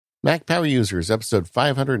Mac Power Users, episode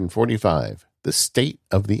 545, The State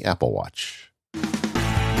of the Apple Watch.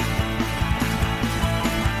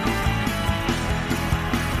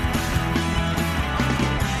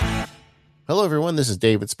 Hello, everyone. This is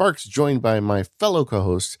David Sparks, joined by my fellow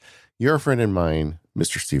co-host, your friend and mine,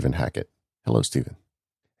 Mr. Stephen Hackett. Hello, Stephen.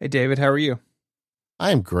 Hey, David. How are you?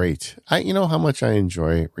 I am great. You know how much I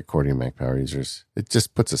enjoy recording Mac Power Users. It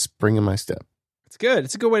just puts a spring in my step. It's good.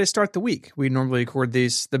 It's a good way to start the week. We normally record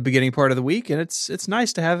these the beginning part of the week, and it's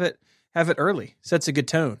nice to have it early. Sets a good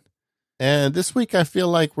tone. And this week, I feel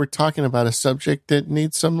like we're talking about a subject that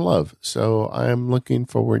needs some love. So I'm looking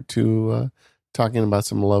forward to talking about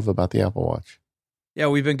some love about the Apple Watch. Yeah,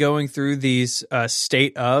 we've been going through these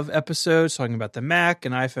state of episodes, talking about the Mac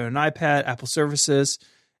and iPhone and iPad, Apple services.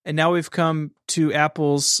 And now we've come to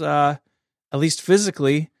Apple's, at least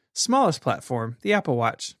physically, smallest platform, the Apple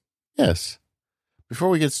Watch. Yes. Before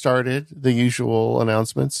we get started, the usual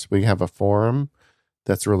announcements. We have a forum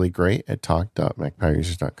that's really great at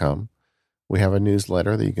talk.macpowerusers.com. We have a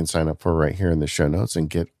newsletter that you can sign up for right here in the show notes and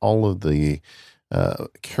get all of the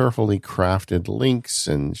carefully crafted links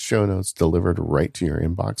and show notes delivered right to your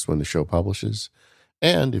inbox when the show publishes.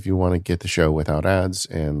 And if you want to get the show without ads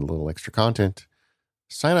and a little extra content,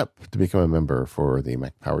 sign up to become a member for the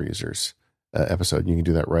Mac Power Users episode. You can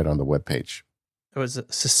do that right on the webpage. It was a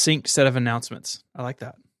succinct set of announcements. I like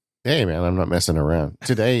that. Hey, man, I'm not messing around.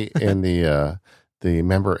 Today in the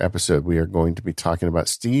member episode, we are going to be talking about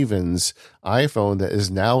Steven's iPhone that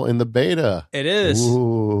is now in the beta. It is.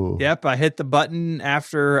 Ooh. Yep, I hit the button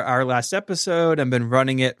after our last episode. I've been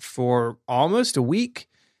running it for almost a week,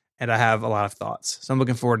 and I have a lot of thoughts. So I'm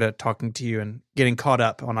looking forward to talking to you and getting caught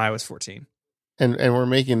up on iOS 14. And we're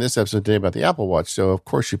making this episode today about the Apple Watch, so of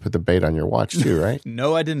course you put the beta on your watch too, right?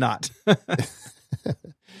 No, I did not.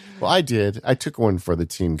 Well, I did. I took one for the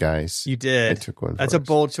team, guys. You did. I took one. That's a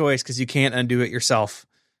bold choice because you can't undo it yourself.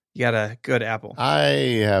 You got to go to Apple.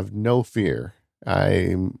 I have no fear.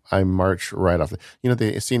 I march right off.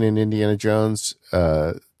 The scene in Indiana Jones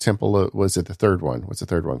Temple, was it the third one? What's the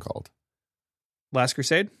third one called? Last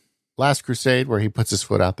Crusade? Last Crusade, where he puts his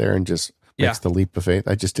foot out there and just makes the leap of faith.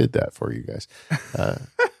 I just did that for you guys.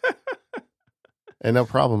 And no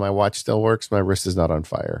problem. My watch still works. My wrist is not on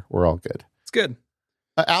fire. We're all good. It's good.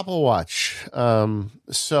 Apple Watch.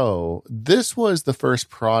 So this was the first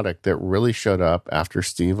product that really showed up after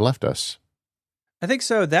Steve left us. I think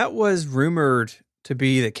so. That was rumored to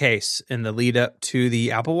be the case in the lead up to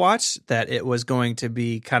the Apple Watch, that it was going to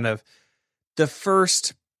be kind of the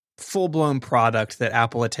first full-blown product that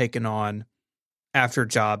Apple had taken on after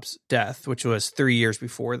Jobs' death, which was 3 years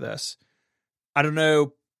before this. I don't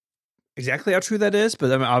know exactly how true that is,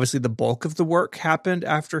 but I mean, obviously the bulk of the work happened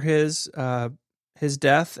after his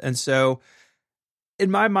death. And so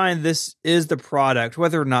in my mind, this is the product,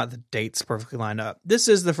 whether or not the dates perfectly line up. This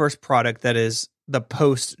is the first product that is the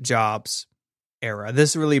post-Jobs era.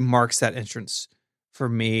 This really marks that entrance for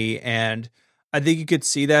me. And I think you could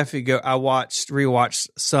see that if you go, rewatched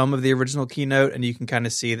some of the original keynote, and you can kind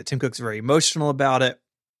of see that Tim Cook's very emotional about it.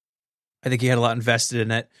 I think he had a lot invested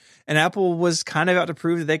in it. And Apple was kind of out to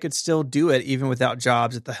prove that they could still do it even without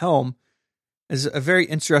Jobs at the helm. It's a very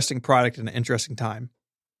interesting product and an interesting time.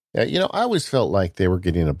 Yeah, I always felt like they were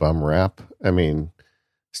getting a bum rap. I mean,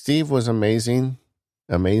 Steve was amazing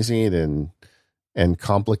and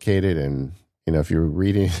complicated. And, if you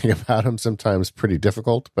read anything about him, sometimes pretty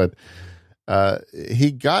difficult. But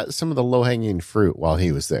he got some of the low-hanging fruit while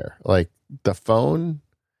he was there. Like the phone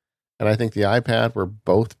and I think the iPad were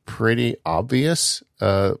both pretty obvious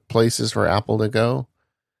places for Apple to go.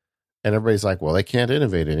 And everybody's like, well, they can't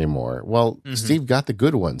innovate anymore. Well, Steve got the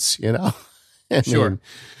good ones, Sure.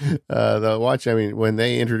 The watch, when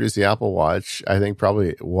they introduced the Apple Watch, I think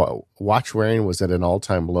probably watch wearing was at an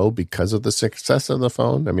all-time low because of the success of the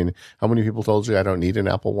phone. I mean, how many people told you I don't need an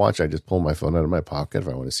Apple Watch? I just pull my phone out of my pocket if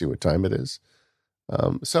I want to see what time it is.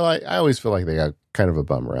 So I always feel like they got kind of a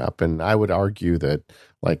bum rap. And I would argue that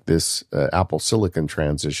like this Apple Silicon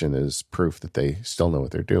transition is proof that they still know what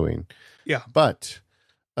they're doing. Yeah. But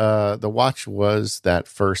the watch was that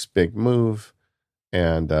first big move.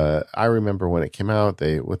 And I remember when it came out,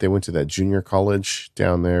 they went to that junior college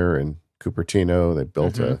down there in Cupertino. They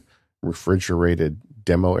built a refrigerated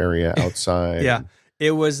demo area outside. Yeah.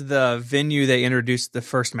 It was the venue they introduced the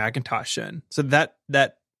first Macintosh in. So that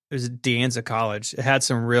was De Anza College. It had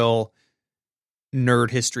some real nerd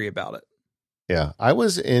history about it. Yeah. I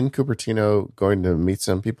was in Cupertino going to meet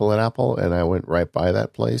some people at Apple, and I went right by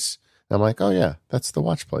that place. And I'm like, oh, yeah, that's the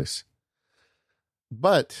watch place.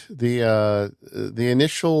 But the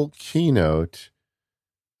initial keynote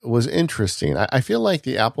was interesting. I feel like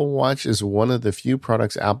the Apple Watch is one of the few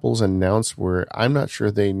products Apple's announced where I'm not sure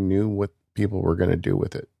they knew what people were going to do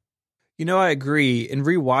with it. I agree. In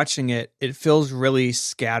rewatching it, it feels really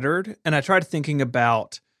scattered. And I tried thinking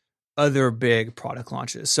about other big product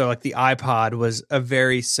launches. So like the iPod was a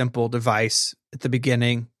very simple device at the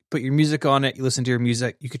beginning. Put your music on it, you listen to your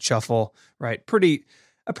music, you could shuffle, right?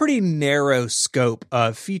 A pretty narrow scope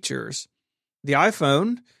of features. The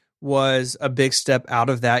iPhone was a big step out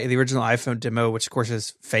of that. The original iPhone demo, which of course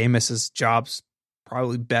is famous as Jobs'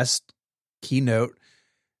 probably best keynote,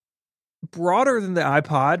 broader than the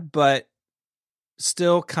iPod, but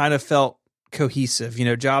still kind of felt cohesive.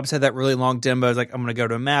 Jobs had that really long demo. It was like, I'm going to go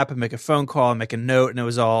to a map and make a phone call and make a note, and it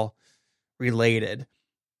was all related.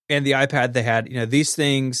 And the iPad, they had, these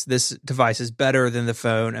things, this device is better than the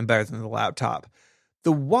phone and better than the laptop.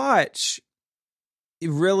 The watch,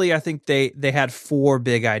 really, I think they had four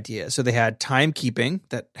big ideas. So they had timekeeping,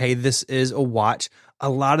 that, hey, this is a watch. A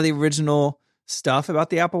lot of the original stuff about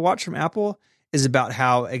the Apple Watch from Apple is about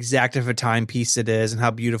how exact of a timepiece it is and how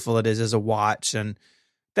beautiful it is as a watch. And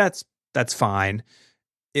that's fine.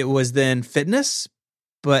 It was then fitness,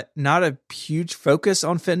 but not a huge focus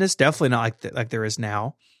on fitness. Definitely not like there is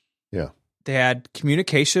now. Yeah. They had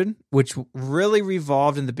communication, which really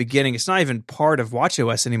revolved in the beginning. It's not even part of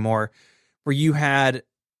watchOS anymore, where you had,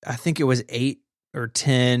 I think it was 8 or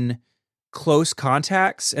 10 close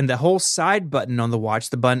contacts, and the whole side button on the watch,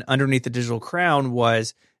 the button underneath the digital crown,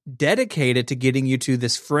 was dedicated to getting you to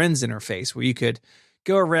this friends interface where you could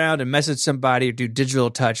go around and message somebody or do digital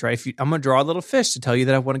touch, right? I'm going to draw a little fish to tell you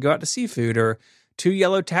that I want to go out to seafood, or 2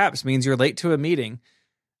 yellow taps means you're late to a meeting.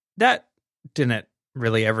 That didn't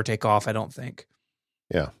really ever take off, I don't think.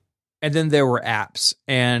 Yeah. And then there were apps,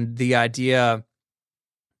 and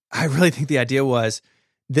I really think the idea was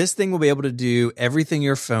this thing will be able to do everything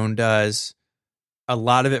your phone does, a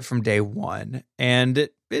lot of it from day one. And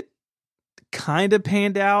it kind of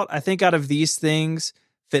panned out. I think out of these things,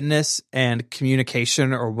 fitness and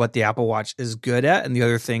communication are what the Apple Watch is good at, and the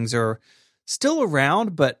other things are still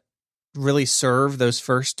around, but really serve those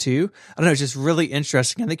first two. I don't know, it's just really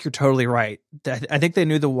interesting. I think you're totally right. I think they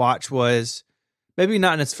knew the watch was, maybe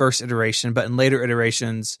not in its first iteration, but in later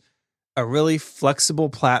iterations, a really flexible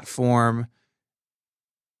platform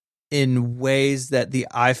in ways that the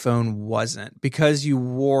iPhone wasn't. Because you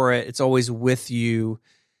wore it, it's always with you.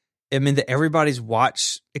 I mean, that everybody's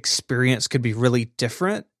watch experience could be really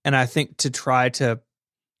different. And I think to try to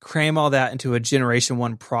cram all that into a Generation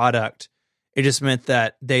 1 product, it just meant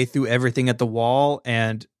that they threw everything at the wall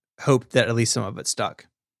and hoped that at least some of it stuck.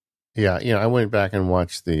 Yeah, I went back and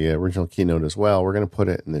watched the original keynote as well. We're going to put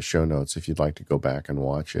it in the show notes if you'd like to go back and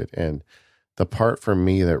watch it. And the part for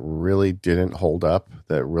me that really didn't hold up,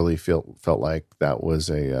 that really felt like that was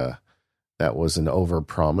an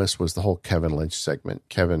overpromise, was the whole Kevin Lynch segment.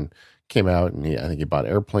 Kevin came out and I think he bought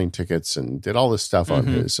airplane tickets and did all this stuff on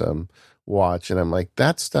his watch. And I'm like,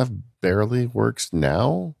 that stuff barely works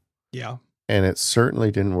now. Yeah. And it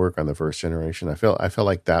certainly didn't work on the first generation. I felt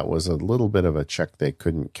like that was a little bit of a check they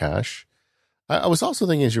couldn't cash. I was also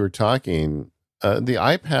thinking as you were talking, the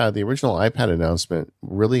original iPad announcement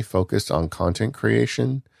really focused on content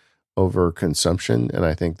creation over consumption. And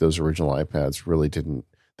I think those original iPads really didn't,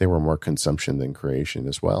 they were more consumption than creation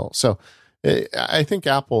as well. So I think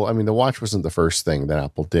Apple, the watch wasn't the first thing that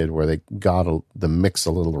Apple did where they got the mix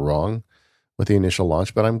a little wrong with the initial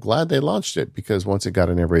launch, but I'm glad they launched it because once it got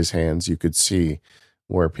in everybody's hands, you could see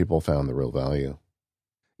where people found the real value.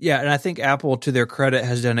 Yeah, and I think Apple, to their credit,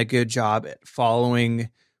 has done a good job at following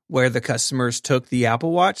where the customers took the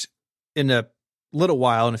Apple Watch. In a little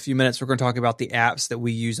while, in a few minutes, we're going to talk about the apps that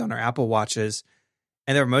we use on our Apple Watches,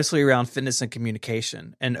 and they're mostly around fitness and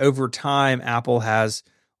communication. And over time, Apple has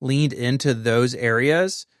leaned into those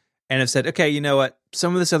areas and have said, okay, you know what,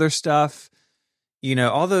 some of this other stuff,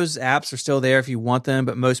 all those apps are still there if you want them,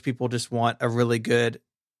 but most people just want a really good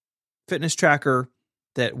fitness tracker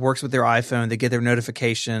that works with their iPhone. They get their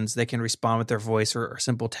notifications. They can respond with their voice or a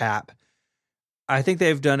simple tap. I think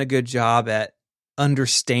they've done a good job at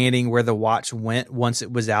understanding where the watch went once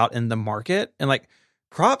it was out in the market. And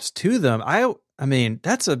props to them. I would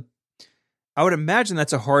imagine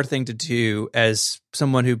that's a hard thing to do as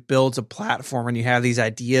someone who builds a platform and you have these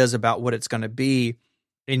ideas about what it's going to be,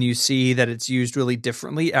 and you see that it's used really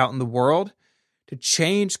differently out in the world. To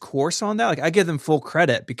change course on that, I give them full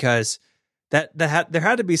credit because there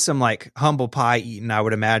had to be some humble pie eaten, I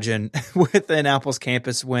would imagine, within Apple's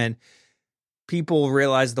campus when people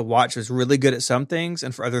realized the watch was really good at some things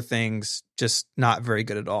and for other things just not very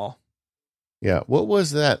good at all. Yeah, what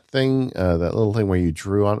was that thing? That little thing where you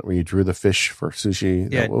drew the fish for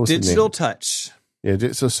sushi? Yeah, what was digital touch.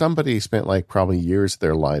 Yeah, so somebody spent like probably years of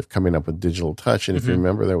their life coming up with digital touch. And if you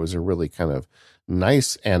remember, there was a really kind of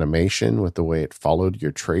nice animation with the way it followed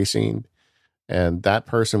your tracing. And that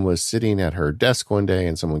person was sitting at her desk one day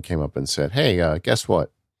and someone came up and said, hey, guess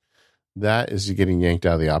what? That is getting yanked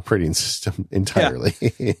out of the operating system entirely.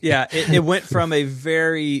 Yeah, it went from a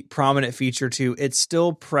very prominent feature to it's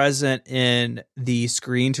still present in the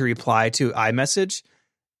screen to reply to iMessage,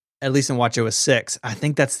 at least in watchOS 6. I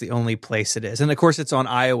think that's the only place it is. And of course, it's on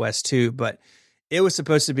iOS too, but it was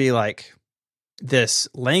supposed to be like this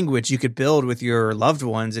language you could build with your loved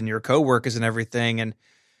ones and your coworkers and everything. And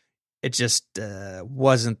it just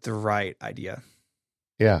wasn't the right idea.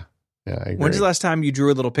 Yeah. Yeah, I agree. When's the last time you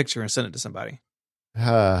drew a little picture and sent it to somebody?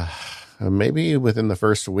 Maybe within the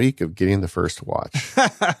first week of getting the first watch.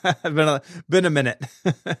 Been a minute.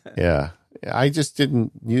 Yeah. I just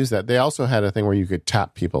didn't use that. They also had a thing where you could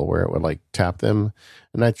tap people, where it would like tap them.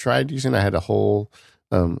 And I tried using, I had a whole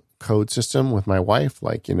code system with my wife.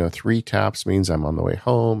 Like, 3 taps means I'm on the way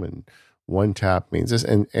home and 1 tap means this.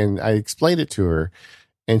 And I explained it to her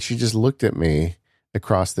and she just looked at me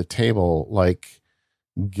across the table like,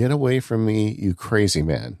 get away from me, you crazy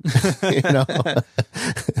man.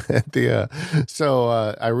 So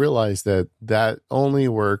I realized that only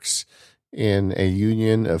works in a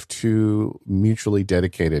union of 2 mutually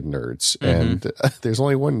dedicated nerds. And there's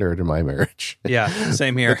only one nerd in my marriage. Yeah,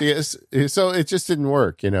 same here. So it just didn't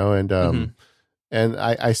work, and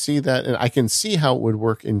I see that, and I can see how it would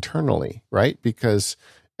work internally, right? Because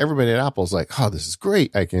everybody at Apple's like, oh, this is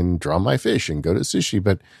great. I can draw my fish and go to sushi,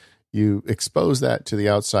 but you expose that to the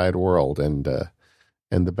outside world, and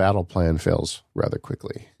the battle plan fails rather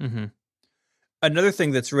quickly. Mm-hmm. Another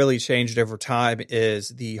thing that's really changed over time is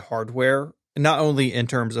the hardware, not only in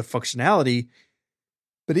terms of functionality,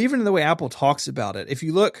 but even in the way Apple talks about it. If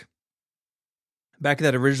you look back at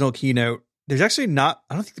that original keynote, there's actually I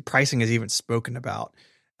don't think the pricing is even spoken about.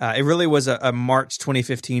 It really was a March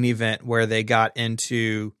 2015 event where they got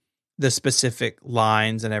into the specific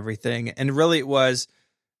lines and everything. And really it was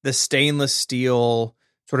the stainless steel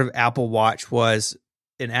sort of Apple Watch was,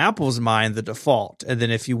 in Apple's mind, the default. And then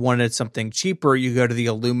if you wanted something cheaper, you go to the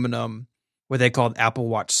aluminum, what they called Apple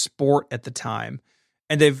Watch Sport at the time.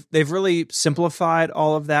 And they've really simplified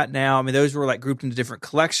all of that now. I mean, those were like grouped into different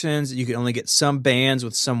collections. You could only get some bands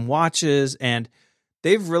with some watches. And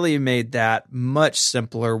they've really made that much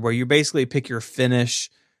simpler, where you basically pick your finish,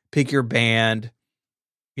 pick your band.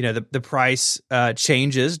 The price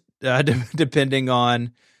changes depending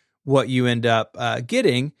on what you end up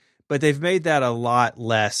getting, but they've made that a lot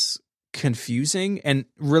less confusing and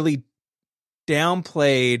really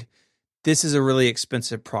downplayed. This is a really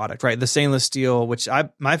expensive product, right? The stainless steel, which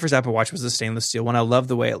my first Apple Watch was the stainless steel one. I love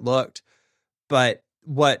the way it looked, but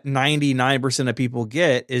what 99% of people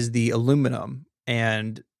get is the aluminum.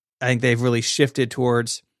 And I think they've really shifted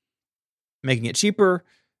towards making it cheaper,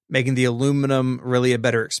 making the aluminum really a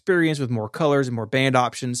better experience with more colors and more band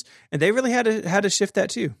options. And they really had to shift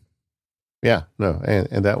that too. Yeah, no,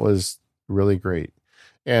 and that was really great.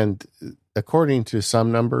 And according to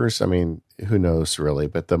some numbers, I mean, who knows really,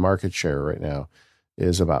 but the market share right now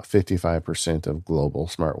is about 55% of global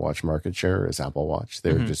smartwatch market share is Apple Watch.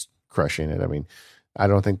 They're just crushing it. I mean, I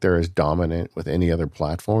don't think they're as dominant with any other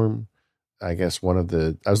platform. I guess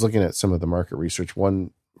I was looking at some of the market research. One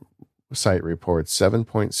site reports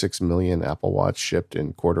 7.6 million Apple Watch shipped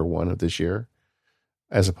in Q1 of this year,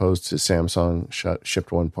 as opposed to Samsung shipped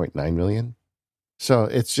 1.9 million. So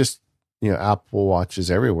it's just, Apple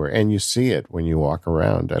Watches everywhere, and you see it when you walk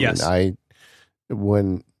around.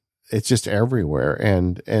 When it's just everywhere.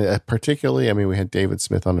 And particularly, we had David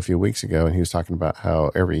Smith on a few weeks ago, and he was talking about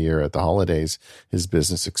how every year at the holidays, his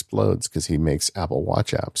business explodes because he makes Apple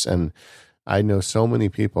Watch apps. And I know so many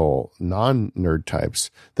people, non-nerd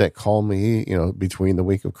types, that call me, between the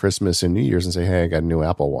week of Christmas and New Year's and say, hey, I got a new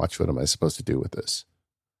Apple Watch. What am I supposed to do with this?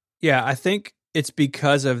 Yeah, I think it's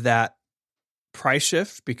because of that price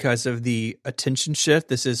shift, because of the attention shift.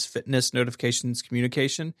 This is fitness, notifications,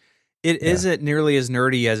 communication. It isn't nearly as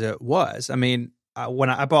nerdy as it was. I mean, when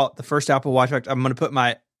I bought the first Apple Watch, I'm going to put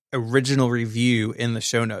my original review in the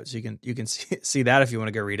show notes. You can see that if you want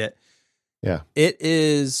to go read it. Yeah. It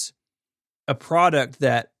is a product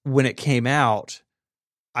that when it came out,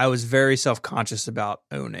 I was very self-conscious about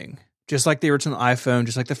owning. Just like the original iPhone,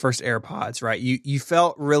 just like the first AirPods, right? You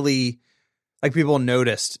felt really like people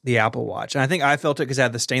noticed the Apple Watch. And I think I felt it because I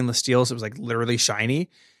had the stainless steel, so it was like literally shiny.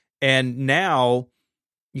 And now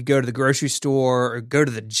you go to the grocery store or go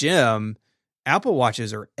to the gym, Apple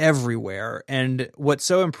Watches are everywhere. And what's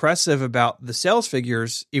so impressive about the sales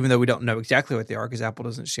figures, even though we don't know exactly what they are because Apple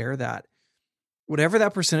doesn't share that, whatever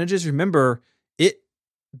that percentage is, remember, it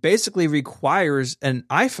basically requires an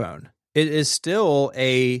iPhone. It is still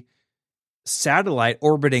a satellite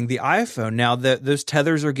orbiting the iPhone. Now, those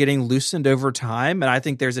tethers are getting loosened over time, and I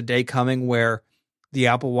think there's a day coming where the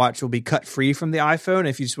Apple Watch will be cut free from the iPhone.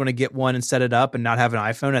 If you just want to get one and set it up and not have an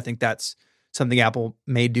iPhone, I think that's something Apple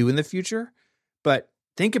may do in the future. But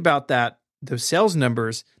think about that, those sales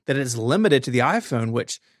numbers, that it is limited to the iPhone,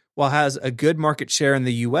 which, while has a good market share in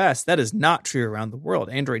the US, that is not true around the world.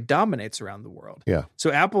 Android dominates around the world. Yeah.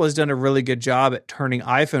 So Apple has done a really good job at turning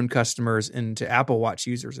iPhone customers into Apple Watch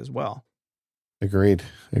users as well. Agreed.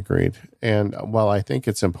 And while I think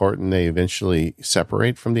it's important they eventually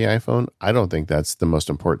separate from the iPhone, I don't think that's the most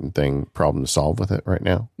important problem to solve with it right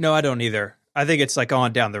now. No, I don't either. I think it's like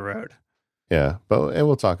on down the road. Yeah, and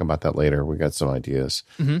we'll talk about that later. We got some ideas.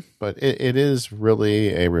 Mm-hmm. But it is really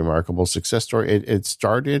a remarkable success story.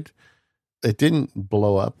 It didn't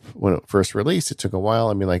blow up when it first released. It took a while.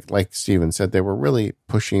 I mean, like Steven said, they were really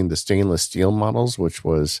pushing the stainless steel models, which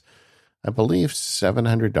was, I believe,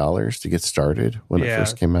 $700 to get started when it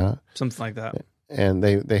first came out. Something like that. And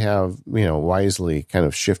they have, wisely kind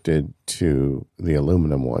of shifted to the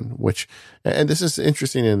aluminum one, and this is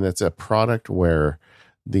interesting in that it's a product where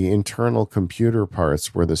the internal computer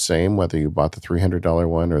parts were the same, whether you bought the $300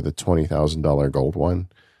 one or the $20,000 gold one.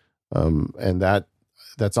 And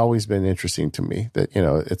that's always been interesting to me, that,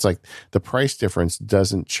 it's like the price difference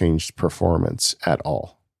doesn't change performance at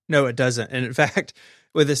all. No, it doesn't. And in fact,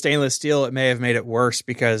 with the stainless steel, it may have made it worse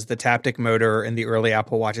because the Taptic motor in the early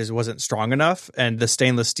Apple Watches wasn't strong enough. And the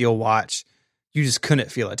stainless steel watch, you just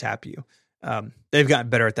couldn't feel it tap you. They've gotten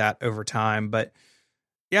better at that over time, but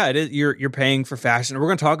yeah, it is. You're paying for fashion. We're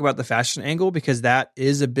going to talk about the fashion angle because that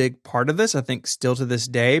is a big part of this, I think, still to this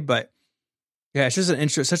day. But yeah, it's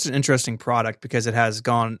just such an interesting product because it has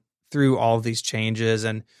gone through all of these changes.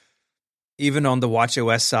 And even on the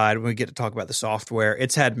watchOS side, when we get to talk about the software,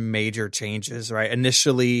 it's had major changes, right?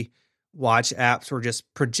 Initially, watch apps were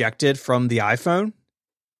just projected from the iPhone.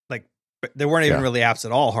 Like, there weren't even really apps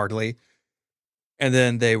at all, hardly. And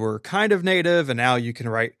then they were kind of native, and now you can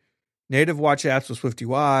write native watch apps with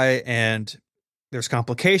SwiftUI, and there's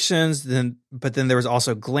complications. But then there was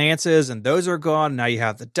also glances, and those are gone. Now you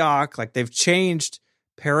have the dock. Like, they've changed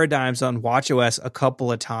paradigms on watchOS a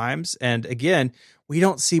couple of times. And again, we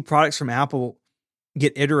don't see products from Apple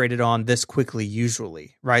get iterated on this quickly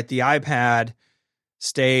usually, right? The iPad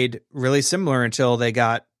stayed really similar until they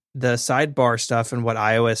got the sidebar stuff in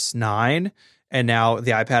iOS 9. And now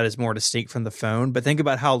the iPad is more distinct from the phone. But think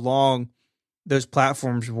about how long those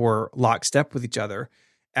platforms were lockstep with each other.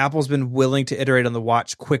 Apple's been willing to iterate on the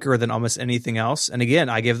watch quicker than almost anything else. And again,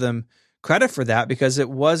 I give them credit for that because it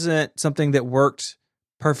wasn't something that worked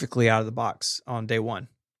perfectly out of the box on day one.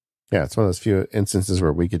 Yeah, it's one of those few instances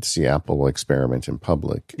where we get to see Apple experiment in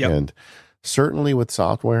public. Yep. And certainly with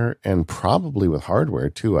software and probably with hardware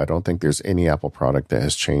too. I don't think there's any Apple product that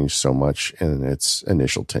has changed so much in its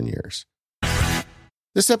initial 10 years.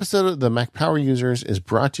 This episode of the Mac Power Users is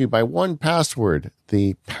brought to you by 1Password,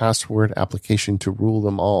 the password application to rule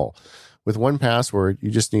them all. With 1Password,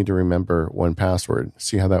 you just need to remember 1Password.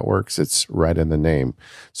 See how that works? It's right in the name.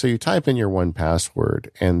 So you type in your 1Password,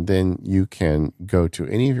 and then you can go to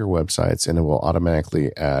any of your websites, and it will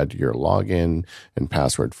automatically add your login and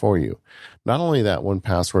password for you. Not only that,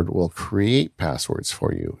 1Password will create passwords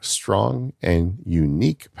for you, strong and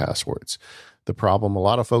unique passwords. The problem a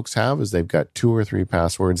lot of folks have is they've got 2 or 3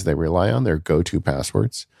 passwords they rely on, their go-to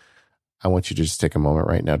passwords. I want you to just take a moment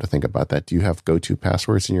right now to think about that. Do you have go-to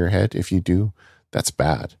passwords in your head? If you do, that's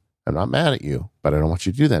bad. I'm not mad at you, but I don't want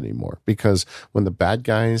you to do that anymore, because when the bad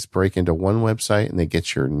guys break into one website and they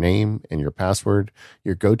get your name and your password,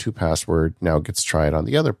 your go-to password now gets tried on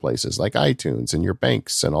the other places like iTunes and your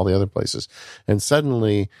banks and all the other places. And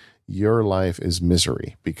suddenly your life is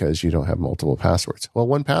misery because you don't have multiple passwords. Well,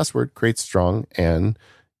 1Password creates strong and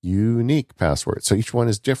unique passwords. So each one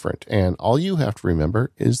is different. And all you have to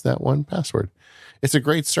remember is that 1Password. It's a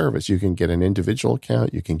great service. You can get an individual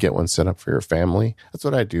account. You can get one set up for your family. That's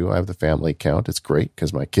what I do. I have the family account. It's great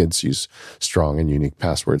because my kids use strong and unique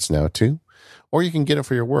passwords now too. Or you can get it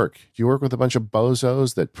for your work. You work with a bunch of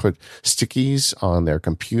bozos that put stickies on their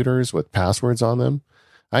computers with passwords on them.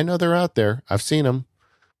 I know they're out there. I've seen them.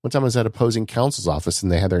 One time I was at opposing counsel's office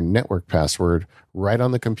and they had their network password right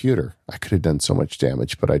on the computer. I could have done so much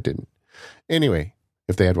damage, but I didn't. Anyway,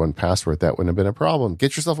 if they had 1Password, that wouldn't have been a problem.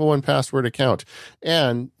 Get yourself a 1Password account.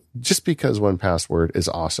 And just because 1Password is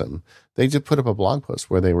awesome, they just put up a blog post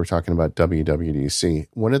where they were talking about WWDC.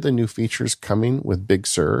 One of the new features coming with Big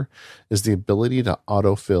Sur is the ability to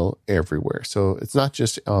autofill everywhere. So it's not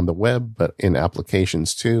just on the web, but in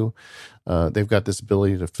applications too. They've got this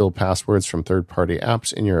ability to fill passwords from third-party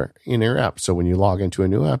apps in your app. So when you log into a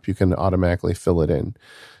new app, you can automatically fill it in.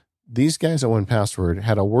 These guys at 1Password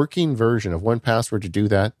had a working version of 1Password to do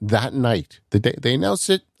that night. The day they announced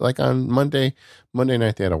it, like on Monday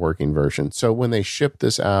night, they had a working version. So when they ship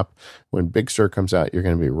this app, when Big Sur comes out, you're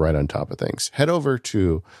going to be right on top of things. Head over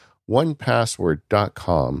to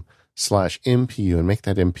 1password.com/MPU and make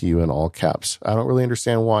that MPU in all caps. I don't really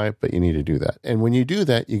understand why, but you need to do that. And when you do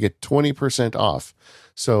that, you get 20% off.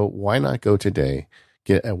 So why not go today?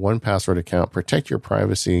 Get a 1Password account, protect your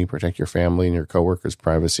privacy, protect your family and your coworkers'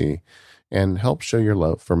 privacy, and help show your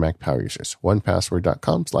love for Mac Power users.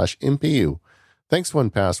 1password.com/MPU. Thanks,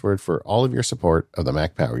 1Password, for all of your support of the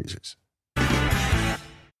Mac Power users. So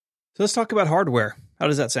let's talk about hardware. How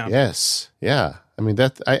does that sound? Yes. Yeah. I mean,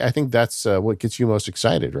 I think that's what gets you most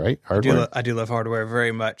excited, right? Hardware. I do love hardware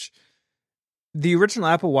very much. The original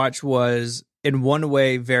Apple Watch was, in one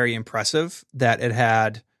way, very impressive, that it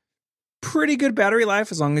had pretty good battery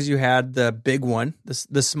life as long as you had the big one.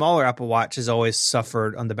 The smaller Apple Watch has always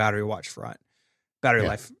suffered on the battery life front.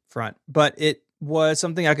 But it was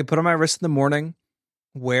something I could put on my wrist in the morning,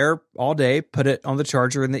 wear all day, put it on the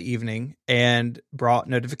charger in the evening, and brought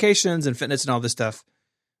notifications and fitness and all this stuff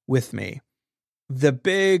with me. The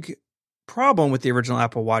big problem with the original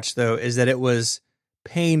Apple Watch, though, is that it was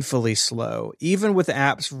painfully slow, even with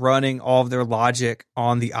apps running all of their logic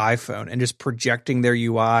on the iPhone and just projecting their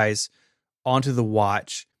UIs onto the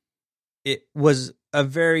watch. It was a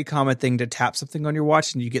very common thing to tap something on your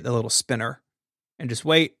watch and you get the little spinner and just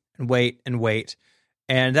wait and wait and wait.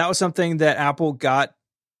 And that was something that Apple got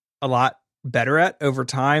a lot better at over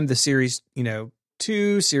time. The Series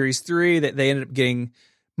 2, Series 3, that they ended up getting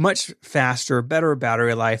much faster, better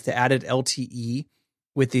battery life. They added LTE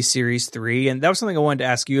with the Series 3. And that was something I wanted to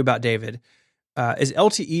ask you about, David. Is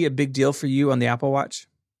LTE a big deal for you on the Apple Watch?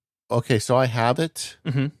 Okay, so I have it.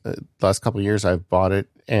 The last couple of years I've bought it,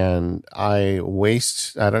 and I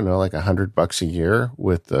waste, I don't know, like $100 a year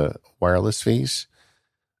with the wireless fees.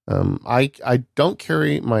 I don't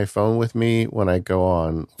carry my phone with me when I go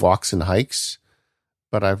on walks and hikes,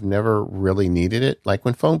 but I've never really needed it. Like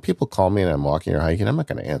when people call me and I'm walking or hiking, I'm not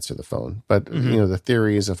going to answer the phone. But, the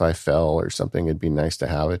theory is if I fell or something, it'd be nice to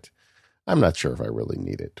have it. I'm not sure if I really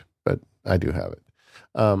need it, but I do have it.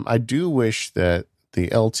 I do wish that the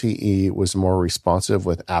LTE was more responsive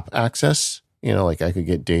with app access. Like I could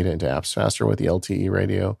get data into apps faster with the LTE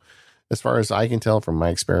radio. As far as I can tell from my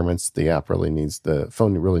experiments, the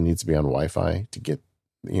phone really needs to be on Wi-Fi to get,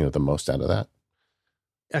 the most out of that.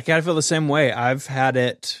 I kind of feel the same way. I've had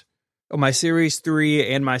it on my Series 3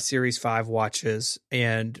 and my Series 5 watches,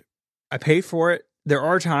 and I pay for it. There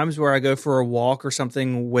are times where I go for a walk or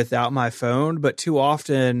something without my phone, but too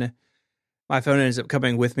often my phone ends up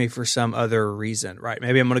coming with me for some other reason, right?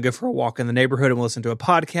 Maybe I'm going to go for a walk in the neighborhood and listen to a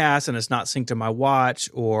podcast and it's not synced to my watch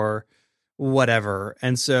or whatever.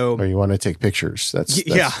 And so, or you want to take pictures. That's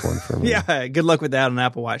one for me. Yeah. Good luck with that on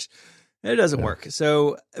Apple Watch. It doesn't work.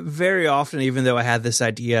 So very often, even though I had this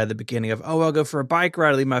idea at the beginning of, I'll go for a bike ride,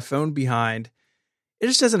 I'll leave my phone behind. It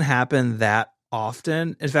just doesn't happen that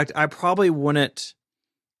often. In fact, I probably wouldn't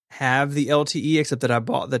have the LTE, except that I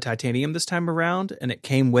bought the titanium this time around and it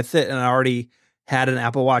came with it. And I already had an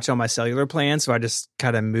Apple Watch on my cellular plan. So I just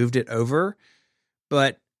kind of moved it over.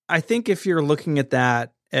 But I think if you're looking at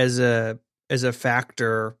that as a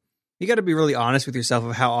factor, you got to be really honest with yourself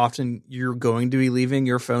of how often you're going to be leaving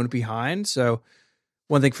your phone behind. So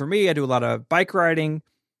one thing for me, I do a lot of bike riding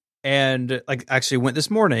and actually went this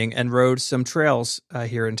morning and rode some trails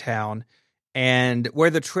here in town. And where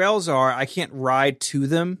the trails are, I can't ride to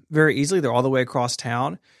them very easily. They're all the way across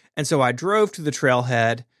town. And so I drove to the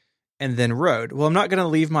trailhead and then rode. Well, I'm not going to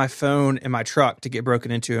leave my phone in my truck to get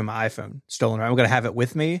broken into and my iPhone stolen. Right? I'm going to have it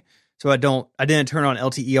with me. So I didn't turn on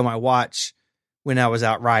LTE on my watch when I was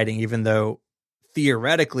out riding, even though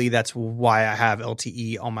theoretically that's why I have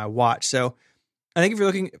LTE on my watch. So I think if you're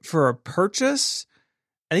looking for a purchase,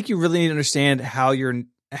 I think you really need to understand how you're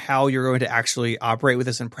going to actually operate with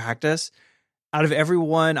this in practice. Out of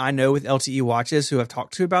everyone I know with LTE watches who I've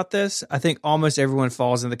talked to about this, I think almost everyone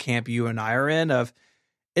falls in the camp you and I are in of,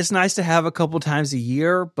 it's nice to have a couple times a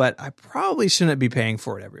year, but I probably shouldn't be paying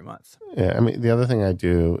for it every month. Yeah. I mean, the other thing I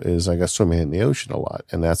do is I go swimming in the ocean a lot.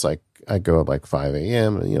 And that's like, I go at like 5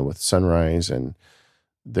 a.m., with sunrise, and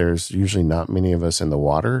there's usually not many of us in the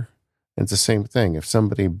water. And it's the same thing. If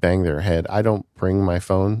somebody banged their head, I don't bring my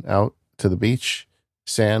phone out to the beach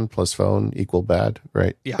sand plus phone equal bad,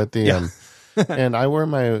 right? Yeah. But and I wear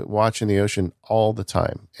my watch in the ocean all the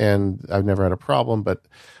time, and I've never had a problem. But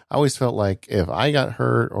I always felt like if I got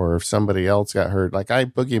hurt or if somebody else got hurt, like I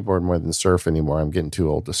boogie board more than surf anymore. I'm getting too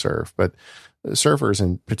old to surf, but surfers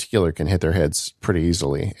in particular can hit their heads pretty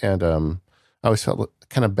easily, and I always felt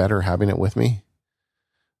kind of better having it with me.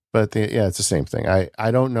 But it's the same thing.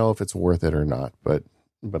 I don't know if it's worth it or not, but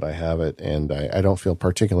I have it, and I don't feel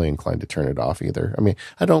particularly inclined to turn it off either. I mean,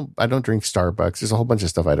 I don't drink Starbucks. There's a whole bunch of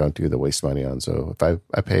stuff I don't do that waste money on. So if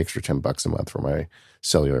I pay extra $10 a month for my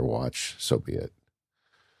cellular watch, so be it.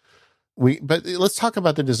 But let's talk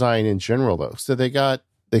about the design in general though. So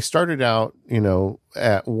they started out,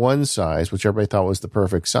 at one size, which everybody thought was the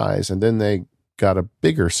perfect size, and then they got a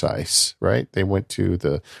bigger size, right? They went to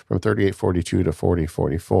from 3842 to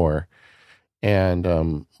 4044.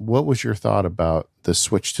 And what was your thought about the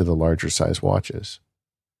switch to the larger size watches?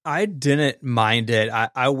 I didn't mind it.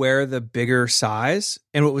 I wear the bigger size.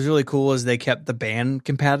 And what was really cool is they kept the band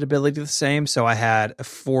compatibility the same. So I had a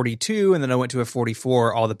 42 and then I went to a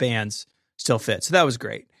 44. All the bands still fit. So that was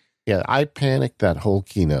great. Yeah, I panicked that whole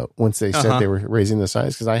keynote once they said they were raising the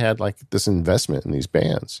size because I had like this investment in these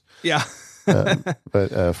bands. Yeah.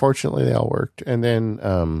 But fortunately, they all worked. And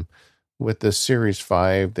then with the Series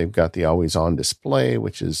 5, they've got the always on display,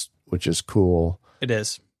 which is cool. It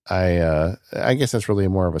is. I guess that's really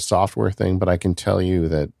more of a software thing, but I can tell you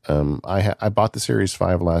that I bought the Series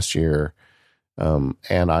 5 last year,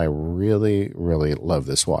 and I really, really love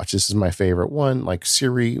this watch. This is my favorite one. Like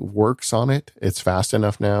Siri works on it. It's fast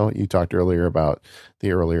enough now. You talked earlier about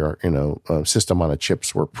the earlier, system on a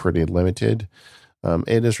chips were pretty limited.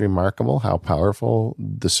 It is remarkable how powerful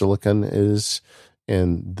the silicon is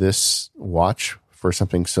in this watch for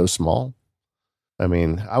something so small. I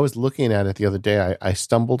mean, I was looking at it the other day. I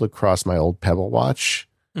stumbled across my old Pebble watch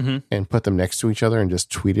and put them next to each other and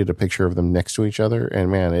just tweeted a picture of them next to each other.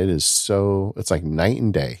 And man, it's like night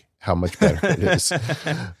and day how much better it is.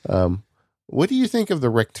 What do you think of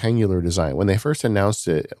the rectangular design? When they first announced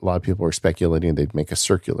it, a lot of people were speculating they'd make a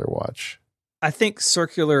circular watch. I think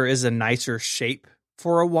circular is a nicer shape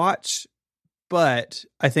for a watch, but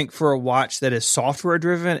I think for a watch that is software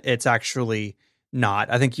driven, it's actually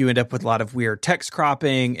not. I think you end up with a lot of weird text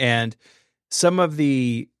cropping, and some of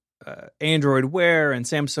the Android Wear and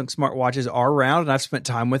Samsung smartwatches are round, and I've spent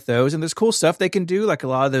time with those, and there's cool stuff they can do. Like a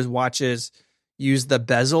lot of those watches use the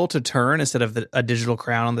bezel to turn instead of a digital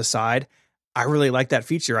crown on the side. I really like that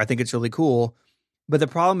feature. I think it's really cool. But the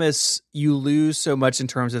problem is you lose so much in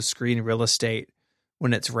terms of screen real estate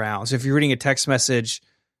when it's round. So if you're reading a text message,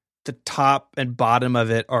 the top and bottom of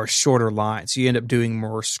it are shorter lines. So you end up doing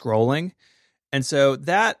more scrolling. And so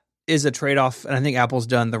that is a trade-off, and I think Apple's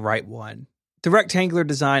done the right one. The rectangular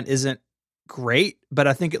design isn't great, but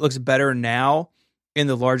I think it looks better now in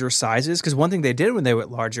the larger sizes, because one thing they did when they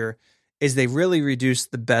went larger is they really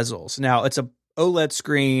reduced the bezels. Now, it's a OLED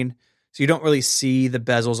screen, so you don't really see the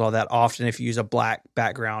bezels all that often if you use a black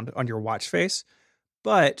background on your watch face.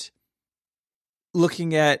 But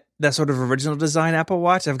looking at that sort of original design Apple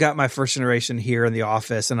Watch, I've got my first generation here in the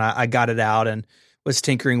office, and I got it out and was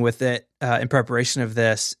tinkering with it in preparation of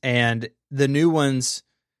this. And the new ones,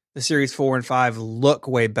 the Series 4 and 5, look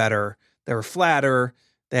way better. They're flatter.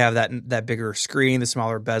 They have that bigger screen, the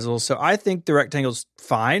smaller bezels. So I think the rectangle's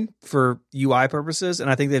fine for UI purposes, and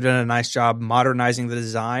I think they've done a nice job modernizing the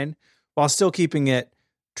design while still keeping it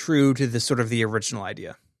true to the sort of the original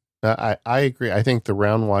idea. I agree. I think the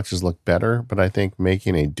round watches look better, but I think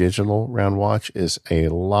making a digital round watch is a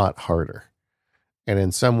lot harder. And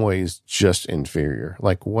in some ways, just inferior.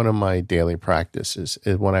 Like one of my daily practices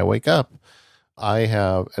is when I wake up, I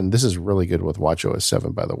have, and this is really good with WatchOS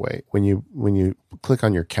 7, by the way. When you click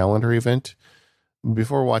on your calendar event,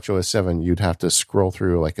 before WatchOS 7, you'd have to scroll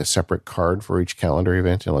through like a separate card for each calendar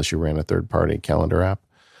event, unless you ran a third-party calendar app.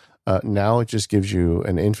 Now it just gives you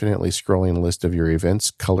an infinitely scrolling list of your events,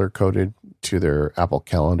 color-coded to their Apple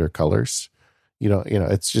Calendar colors.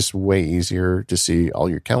 It's just way easier to see all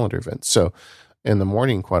your calendar events. So in the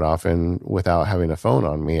morning, quite often, without having a phone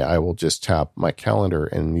on me, I will just tap my calendar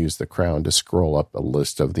and use the crown to scroll up a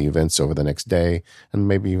list of the events over the next day and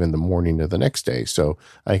maybe even the morning of the next day. So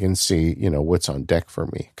I can see, what's on deck for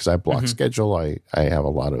me, because I block schedule. I have a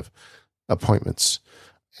lot of appointments.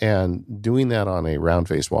 And doing that on a round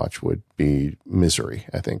face watch would be misery,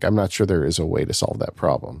 I think. I'm not sure there is a way to solve that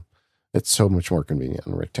problem. It's so much more convenient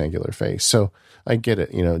on a rectangular face. So I get it,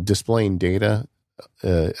 displaying data,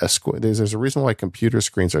 a square. There's a reason why computer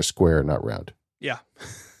screens are square, not round. Yeah.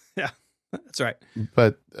 Yeah. That's right.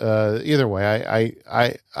 But either way,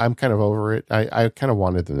 I'm kind of over it. I kind of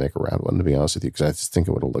wanted the Nicaragua one, to be honest with you, because I just think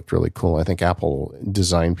it would have looked really cool. I think Apple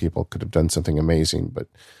design people could have done something amazing, but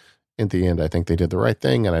in the end, I think they did the right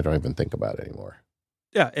thing, and I don't even think about it anymore.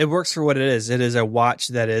 Yeah, it works for what it is. It is a watch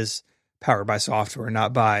that is powered by software,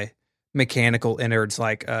 not by mechanical innards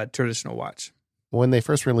like a traditional watch. When they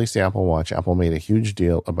first released the Apple Watch, Apple made a huge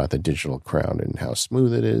deal about the digital crown and how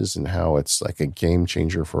smooth it is and how it's like a game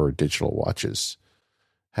changer for digital watches.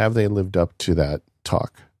 Have they lived up to that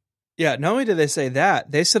talk? Yeah, not only did they say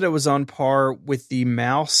that, they said it was on par with the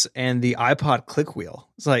mouse and the iPod click wheel.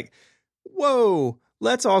 It's like, whoa,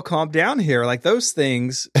 let's all calm down here. Like those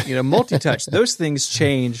things, multi-touch, those things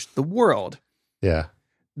changed the world. Yeah.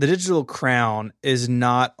 The digital crown is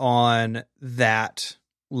not on that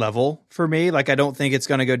level for me. Like, I don't think it's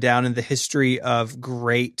going to go down in the history of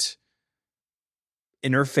great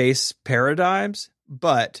interface paradigms,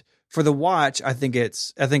 but for the watch, I think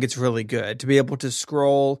it's really good to be able to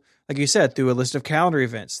scroll, like you said, through a list of calendar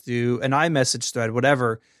events, through an iMessage thread,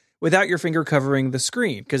 whatever, without your finger covering the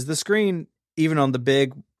screen. Because the screen, even on the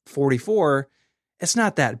big 44, it's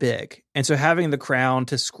not that big. And so having the crown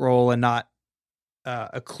to scroll and not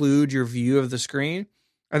occlude your view of the screen,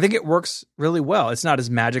 I think it works really well. It's not as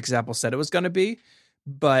magic as Apple said it was going to be,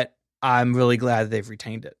 but I'm really glad they've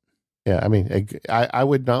retained it. Yeah, I mean, I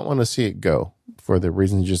would not want to see it go for the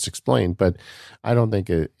reasons you just explained, but I don't think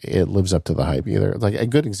it lives up to the hype either. Like a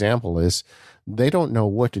good example is they don't know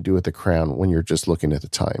what to do with the crown when you're just looking at the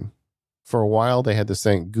time. For a while, they had this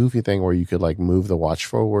goofy thing where you could like move the watch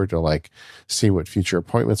forward to like see what future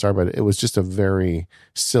appointments are, but it was just a very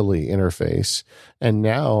silly interface. And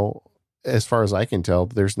now, as far as I can tell,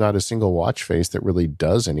 there's not a single watch face that really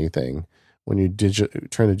does anything when you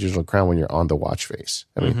turn the digital crown when you're on the watch face.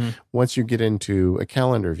 I mean, once you get into a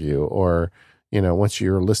calendar view or, once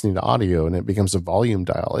you're listening to audio and it becomes a volume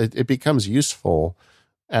dial, it becomes useful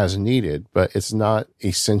as needed, but it's not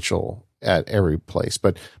essential at every place.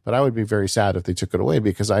 But I would be very sad if they took it away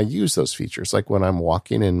because I use those features. Like when I'm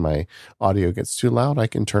walking and my audio gets too loud, I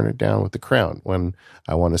can turn it down with the crown. When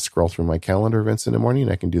I want to scroll through my calendar events in the morning,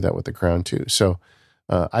 I can do that with the crown too. So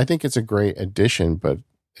I think it's a great addition, but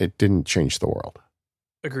it didn't change the world.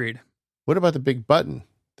 Agreed. What about the big button?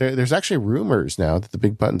 There's actually rumors now that the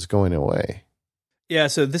big button's going away. Yeah,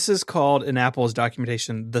 so this is called, in Apple's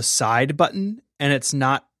documentation, the side button, and it's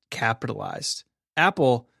not capitalized.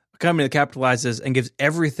 Apple, a company that capitalizes and gives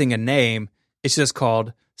everything a name, it's just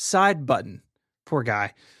called side button. Poor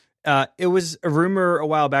guy. It was a rumor a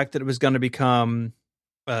while back that it was going to become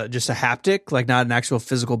just a haptic, like not an actual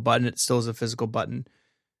physical button. It still is a physical button.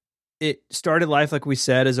 It started life, like we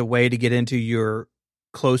said, as a way to get into your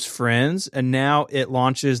close friends, and now it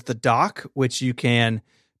launches the dock, which you can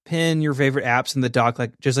pin your favorite apps in the dock,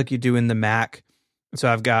 just like you do in the Mac.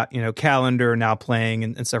 So I've got, Calendar, Now Playing,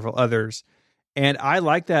 and several others. And I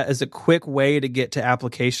like that as a quick way to get to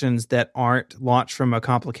applications that aren't launched from a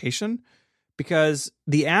complication, because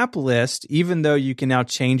the app list, even though you can now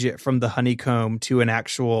change it from the honeycomb to an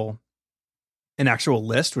actual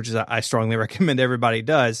list, which is I strongly recommend everybody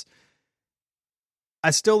does, I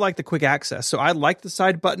still like the quick access. So I like the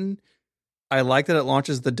side button. I like that it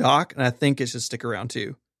launches the dock, and I think it should stick around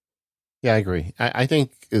too. Yeah, I agree. I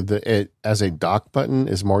think it as a dock button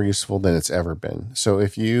is more useful than it's ever been. So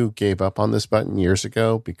if you gave up on this button years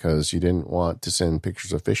ago because you didn't want to send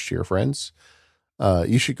pictures of fish to your friends,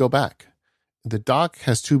 you should go back. The dock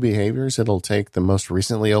has two behaviors. It'll take the most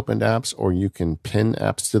recently opened apps, or you can pin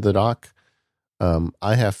apps to the dock.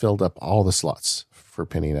 I have filled up all the slots for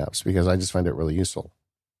pinning apps because I just find it really useful.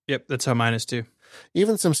 Yep, that's how mine is too.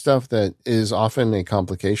 Even some stuff that is often a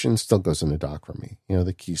complication still goes in the dock for me.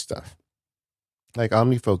 The key stuff. Like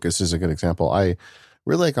OmniFocus is a good example. I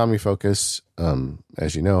really like OmniFocus.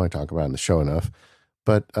 As you know, I talk about it in the show enough.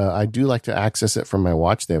 But I do like to access it from my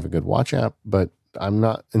watch. They have a good watch app, but I'm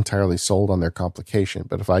not entirely sold on their complication.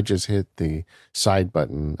 But if I just hit the side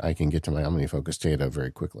button, I can get to my OmniFocus data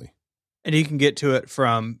very quickly. And you can get to it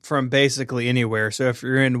from basically anywhere. So if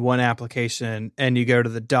you're in one application and you go to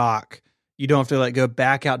the dock, you don't have to go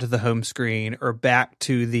back out to the home screen or back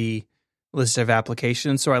to the list of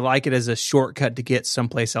applications. So I like it as a shortcut to get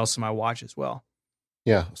someplace else in my watch as well.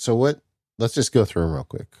 Yeah. So let's just go through them real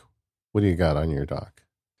quick. What do you got on your dock?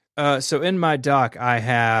 So in my dock, I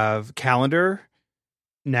have Calendar,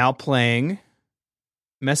 Now Playing,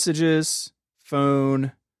 Messages,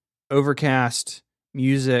 Phone, Overcast,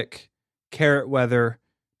 Music, Carrot Weather,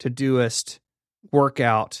 Todoist,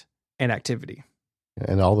 Workout, and Activity.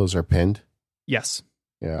 And all those are pinned? Yes.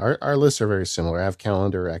 Yeah, our lists are very similar. I have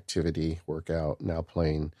Calendar, Activity, Workout, Now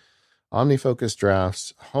Playing, OmniFocus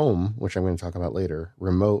Drafts, Home, which I'm going to talk about later,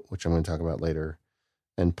 Remote, which I'm going to talk about later,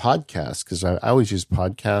 and Podcasts, because I always use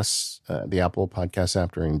Podcasts, the Apple Podcast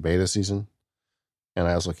app during beta season, and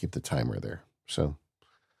I also keep the timer there. So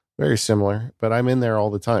very similar, but I'm in there all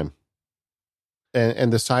the time.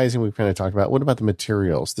 And the sizing we've kind of talked about. What about the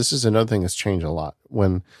materials? This is another thing that's changed a lot.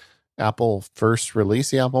 When Apple first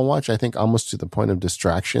released the Apple Watch, I think almost to the point of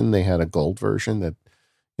distraction, they had a gold version that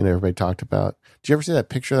everybody talked about. Did you ever see that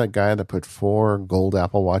picture of that guy that put 4 gold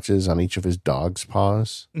Apple Watches on each of his dog's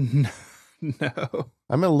paws? No.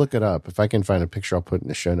 I'm going to look it up. If I can find a picture, I'll put it in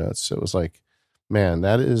the show notes. So it was like, man,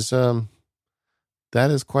 that is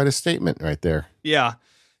quite a statement right there. Yeah.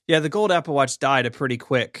 Yeah, the gold Apple Watch died a pretty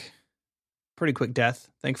quick death,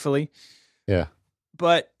 thankfully. Yeah.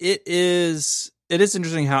 But it is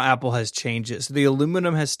interesting how Apple has changed it. So the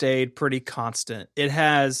aluminum has stayed pretty constant. It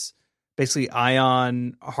has basically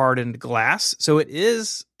ion hardened glass. So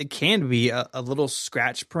it can be a little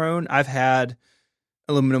scratch prone. I've had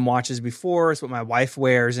aluminum watches before. It's what my wife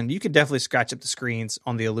wears, and you can definitely scratch up the screens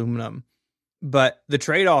on the aluminum. But the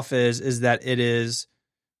trade-off is that it is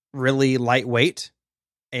really lightweight,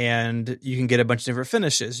 and you can get a bunch of different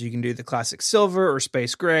finishes. You can do the classic silver or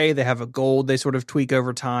space gray. They have a gold they sort of tweak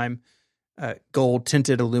over time, gold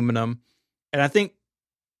tinted aluminum. And I think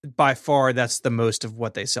by far that's the most of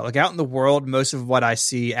what they sell. Like out in the world, most of what I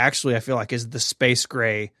see actually I feel like is the space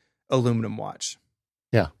gray aluminum watch.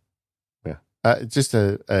 Yeah. Just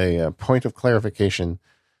a point of clarification.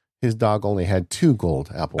 His dog only had 2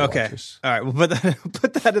 gold Apple Watches. All right. We'll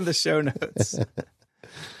put that in the show notes.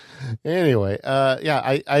 Anyway,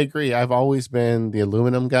 I agree. I've always been the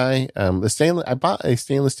aluminum guy. I bought a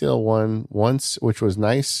stainless steel one once, which was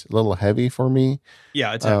nice, a little heavy for me.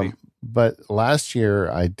 Yeah, it's heavy. But last year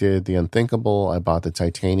I did the unthinkable. I bought the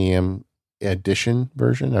titanium edition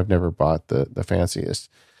version. I've never bought the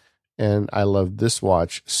fanciest. And I love this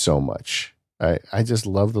watch so much. I just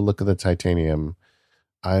love the look of the titanium.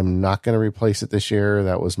 I'm not going to replace it this year.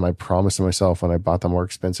 That was my promise to myself when I bought the more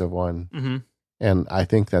expensive one. Mm-hmm. And I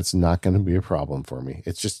think that's not going to be a problem for me.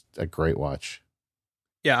 It's just a great watch.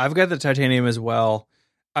 Yeah, I've got the titanium as well.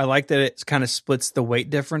 I like that it kind of splits the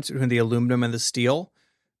weight difference between the aluminum and the steel.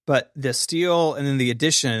 But the steel and then the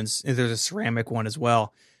additions, there's a ceramic one as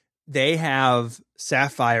well. They have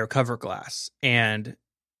sapphire cover glass. And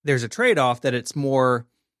there's a trade-off that it's more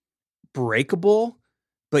breakable,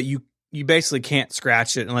 but you basically can't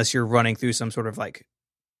scratch it unless you're running through some sort of like,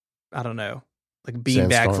 I don't know, like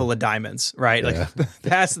beanbag full of diamonds, right? Yeah. Like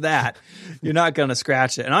past that, you're not going to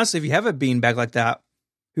scratch it. And honestly, if you have a beanbag like that,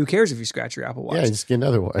 who cares if you scratch your Apple Watch? Yeah, just get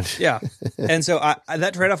another one. Yeah. And so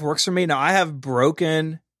that trade-off works for me. Now, I have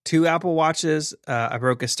broken 2 Apple Watches. I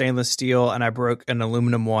broke a stainless steel and I broke an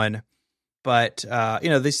aluminum one. But,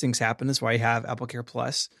 these things happen. That's why you have AppleCare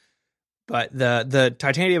Plus. But the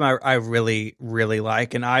titanium I really, really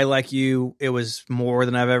like. And I, like you, it was more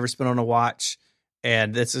than I've ever spent on a watch.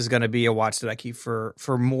 And this is going to be a watch that I keep for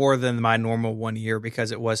more than my normal 1 year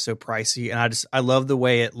because it was so pricey. And I love the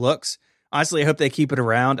way it looks. Honestly, I hope they keep it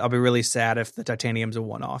around. I'll be really sad if the titanium's a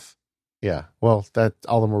one-off. Yeah. Well, that's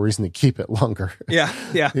all the more reason to keep it longer. Yeah.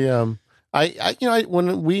 Yeah.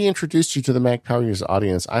 When we introduced you to the Mac Power Users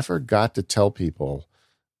audience, I forgot to tell people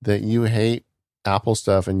that you hate Apple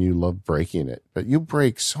stuff and you love breaking it, but you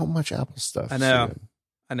break so much Apple stuff. I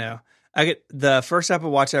know. I get the first Apple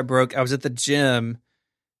Watch I broke. I was at the gym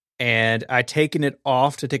and I'd taken it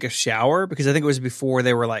off to take a shower because I think it was before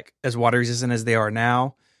they were like as water resistant as they are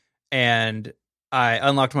now. And I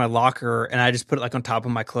unlocked my locker and I just put it like on top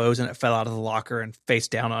of my clothes and it fell out of the locker and face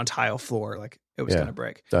down on a tile floor. Like it was going to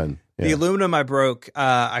break. Done. Yeah. The aluminum I broke,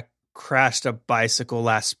 I crashed a bicycle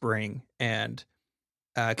last spring and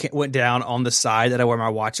went down on the side that I wear my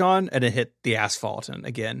watch on and it hit the asphalt. And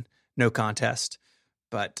again, no contest.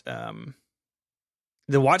 But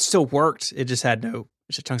the watch still worked. It just had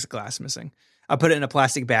just chunks of glass missing. I put it in a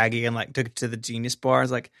plastic baggie and like took it to the Genius Bar. I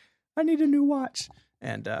was like, I need a new watch.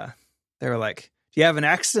 And they were like, do you have an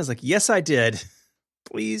accident? I was like, yes, I did.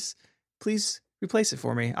 Please replace it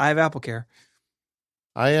for me. I have AppleCare.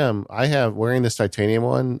 I have wearing this titanium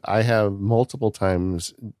one. I have multiple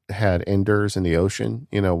times had enders in the ocean,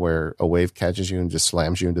 where a wave catches you and just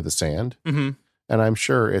slams you into the sand. Mm-hmm. And I'm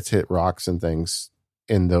sure it's hit rocks and things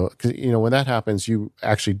because when that happens, you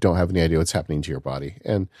actually don't have any idea what's happening to your body.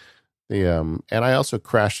 And and I also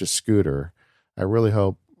crashed a scooter. I really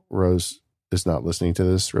hope Rose is not listening to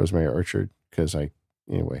this, Rosemary Orchard, because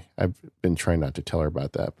I've been trying not to tell her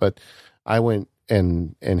about that. But I went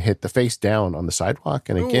and hit the face down on the sidewalk,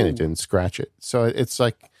 and again, It didn't scratch it. So it's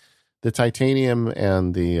like The titanium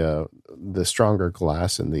and the stronger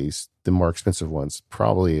glass in these, the more expensive ones,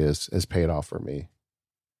 probably is paid off for me.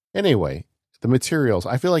 Anyway, the materials,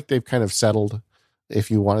 I feel like they've kind of settled. If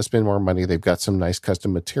you want to spend more money, they've got some nice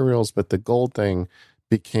custom materials, but the gold thing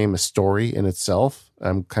became a story in itself.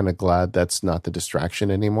 I'm kind of glad that's not the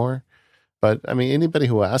distraction anymore. But I mean, anybody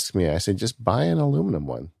who asks me, I say, just buy an aluminum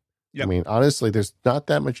one. Yep. I mean, honestly, there's not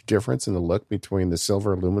that much difference in the look between the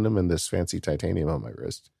silver aluminum and this fancy titanium on my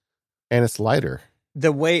wrist. And it's lighter.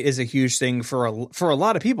 The weight is a huge thing for a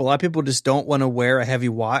lot of people. A lot of people just don't want to wear a heavy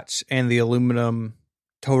watch, and the aluminum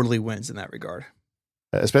totally wins in that regard.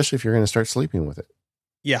 Especially if you're going to start sleeping with it.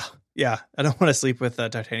 Yeah. I don't want to sleep with a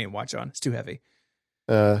titanium watch on. It's too heavy.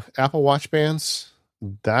 Apple Watch bands,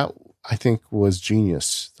 that I think was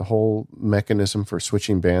genius. The whole mechanism for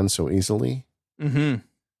switching bands so easily. Mm-hmm.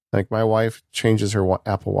 Like my wife changes her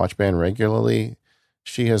Apple Watch band regularly.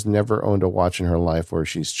 She has never owned a watch in her life where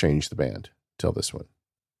she's changed the band till this one.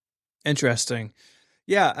 Interesting.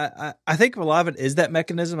 Yeah, I think a lot of it is that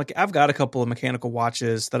mechanism. Like I've got a couple of mechanical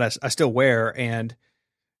watches that I still wear, and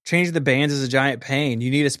changing the bands is a giant pain. You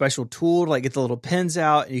need a special tool to like get the little pins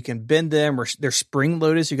out, and you can bend them, or they're spring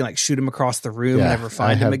loaded, so you can like shoot them across the room and never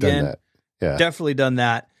find them again. Done that. Yeah, definitely done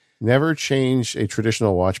that. Never change a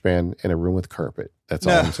traditional watch band in a room with carpet. That's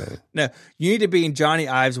all I'm saying. No, you need to be in Johnny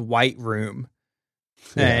Ives' white room,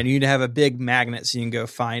 and you need to have a big magnet so you can go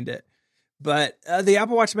find it. But the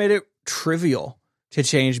Apple Watch made it trivial to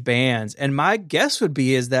change bands. And my guess would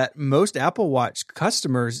be is that most Apple Watch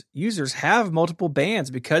users have multiple bands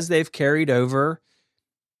because they've carried over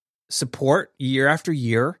support year after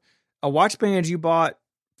year. A watch band you bought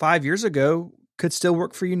 5 years ago could still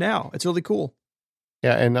work for you now. It's really cool.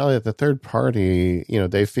 Yeah, and now that the third party,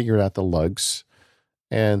 they figured out the lugs,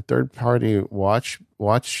 and third party watch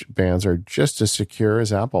bands are just as secure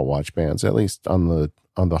as Apple Watch bands, at least on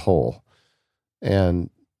the whole. And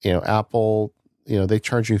Apple, they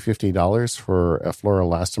charge you $50 for a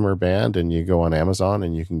fluoroelastomer band, and you go on Amazon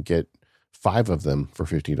and you can get 5 of them for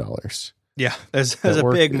 $50. Yeah, there's a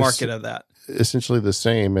big market of that. Essentially the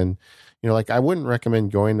same. And, like I wouldn't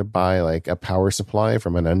recommend going to buy like a power supply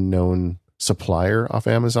from an unknown supplier off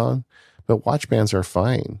Amazon, but watch bands are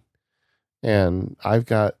fine. And I've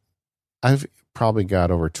probably got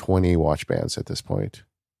over 20 watch bands at this point.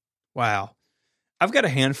 Wow. I've got a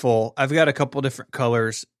handful. I've got a couple different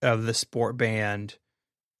colors of the sport band,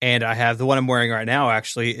 and I have the one I'm wearing right now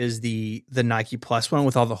actually is the Nike Plus one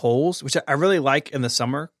with all the holes, which I really like in the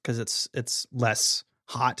summer because it's less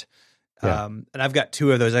hot. Yeah. And I've got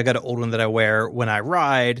 2 of those. I got an old one that I wear when I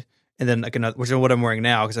ride, and then like another, which is what I'm wearing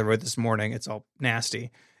now because I rode this morning. It's all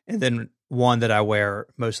nasty. And then one that I wear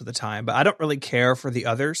most of the time, but I don't really care for the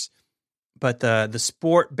others. But the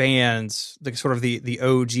sport bands, the sort of the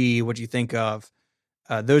OG, what you think of,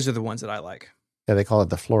 those are the ones that I like. Yeah, they call it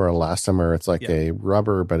the fluoroelastomer. It's like a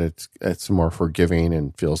rubber, but it's more forgiving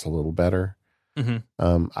and feels a little better.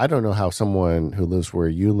 Mm-hmm. I don't know how someone who lives where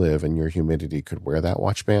you live and your humidity could wear that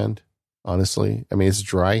watch band. Honestly, I mean, it's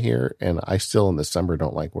dry here, and I still in the summer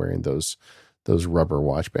don't like wearing those rubber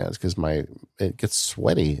watch bands because it gets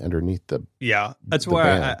sweaty underneath the. Yeah, that's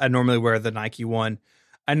why I normally wear the Nike one.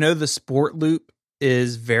 I know the Sport Loop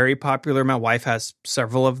is very popular. My wife has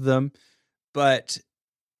several of them, but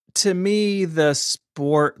to me, the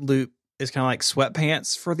Sport Loop is kind of like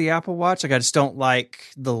sweatpants for the Apple Watch. Like I just don't like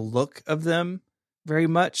the look of them very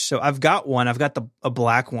much. So I've got one. I've got a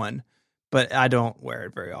black one, but I don't wear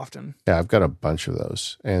it very often. Yeah, I've got a bunch of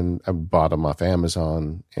those, and I bought them off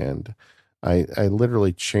Amazon, and I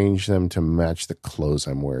literally change them to match the clothes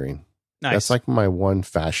I'm wearing. Nice. That's like my one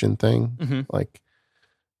fashion thing. Mm-hmm. Like,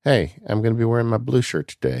 hey, I'm going to be wearing my blue shirt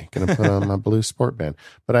today. Going to put on my blue sport band.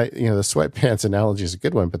 But the sweatpants analogy is a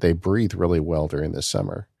good one, but they breathe really well during the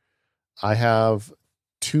summer. I have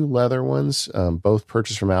 2 leather ones, both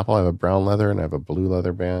purchased from Apple. I have a brown leather and I have a blue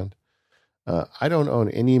leather band. I don't own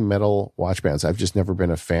any metal watch bands. I've just never been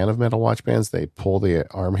a fan of metal watch bands. They pull the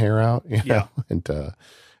arm hair out,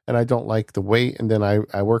 and I don't like the weight. And then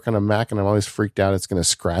I work on a Mac, and I'm always freaked out it's going to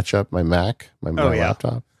scratch up my Mac, my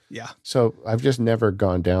laptop. Yeah. So I've just never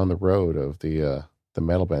gone down the road of the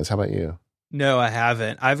metal bands. How about you? No, I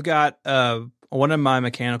haven't. I've got one of my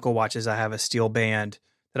mechanical watches. I have a steel band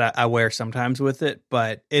that I wear sometimes with it,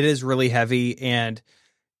 but it is really heavy, and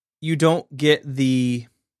you don't get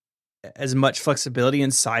as much flexibility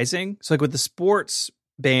in sizing. So like with the sports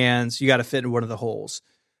bands, you got to fit in one of the holes.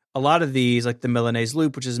 A lot of these, like the Milanese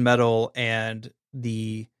loop, which is metal, and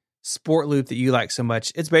the sport loop that you like so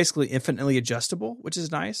much, it's basically infinitely adjustable, which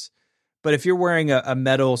is nice. But if you're wearing a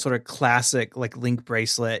metal sort of classic like link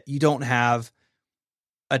bracelet, you don't have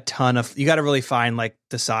a ton of, you got to really find like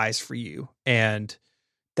the size for you. And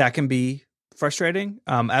that can be frustrating.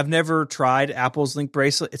 I've never tried Apple's Link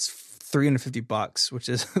bracelet. It's $350, which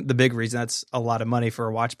is the big reason. That's a lot of money for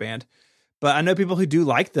a watch band. But I know people who do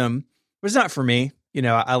like them, but it's not for me. You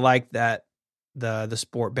know, I like that the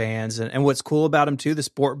sport bands and what's cool about them too, the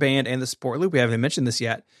sport band and the sport loop. We haven't mentioned this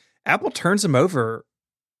yet. Apple turns them over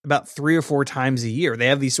about 3 or 4 times a year. They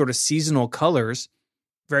have these sort of seasonal colors.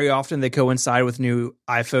 Very often they coincide with new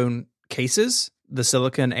iPhone cases, the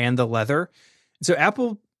silicone and the leather. So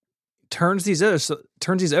Apple turns these over.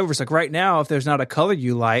 It's like right now, if there's not a color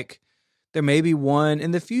you like, there may be one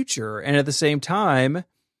in the future. And at the same time,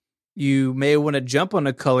 you may want to jump on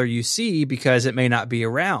a color you see because it may not be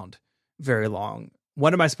around very long.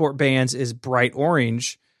 One of my sport bands is bright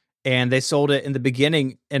orange, and they sold it in the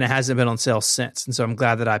beginning and it hasn't been on sale since. And so I'm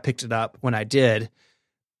glad that I picked it up when I did,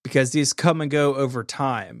 because these come and go over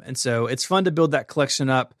time. And so it's fun to build that collection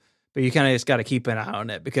up, but you kind of just got to keep an eye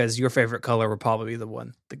on it because your favorite color will probably be the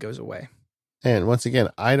one that goes away. And once again,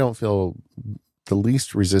 I don't feel the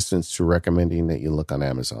least resistance to recommending that you look on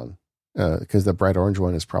Amazon, because the bright orange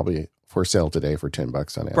one is probably for sale today for $10 on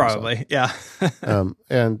Amazon. Probably, yeah.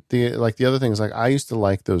 And the other thing is, like, I used to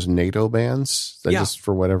like those NATO bands that just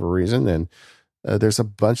for whatever reason. And there's a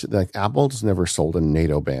bunch of, like, Apple's never sold a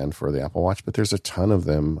NATO band for the Apple Watch, but there's a ton of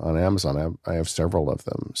them on Amazon. I have several of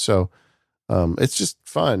them. So it's just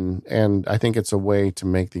fun. And I think it's a way to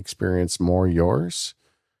make the experience more yours.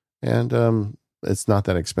 And it's not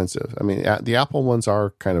that expensive. I mean, the Apple ones are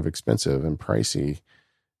kind of expensive and pricey,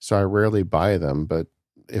 so I rarely buy them. But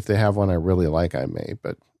if they have one I really like, I may.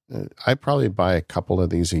 But I probably buy a couple of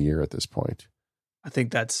these a year at this point. I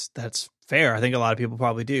think that's fair. I think a lot of people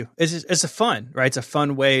probably do. It's a fun, right? It's a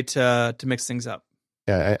fun way to mix things up.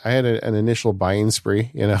 Yeah, I had an initial buying spree,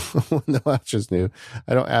 you know, when the watch was new.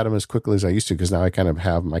 I don't add them as quickly as I used to because now I kind of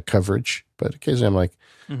have my coverage. But occasionally I'm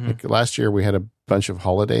like last year we had a bunch of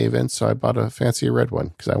holiday events, so I bought a fancy red one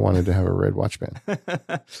because I wanted to have a red watch band.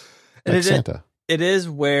 Like Santa. It is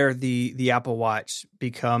where the Apple Watch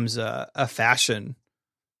becomes a fashion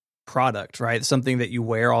product, right? Something that you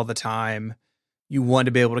wear all the time. You want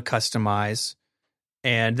to be able to customize.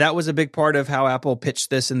 And that was a big part of how Apple pitched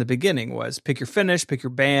this in the beginning, was pick your finish, pick your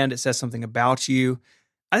band. It says something about you.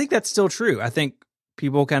 I think that's still true. I think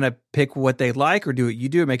people kind of pick what they like or do what you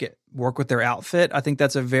do and make it work with their outfit. I think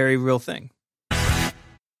that's a very real thing.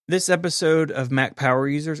 This episode of Mac Power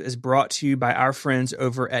Users is brought to you by our friends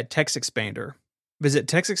over at TextExpander. Visit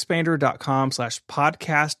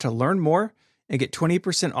textexpander.com/podcast to learn more and get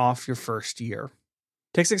 20% off your first year.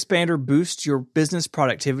 TextExpander boosts your business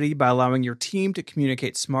productivity by allowing your team to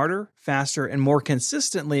communicate smarter, faster, and more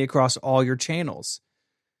consistently across all your channels.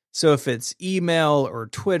 So if it's email or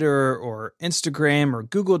Twitter or Instagram or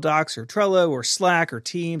Google Docs or Trello or Slack or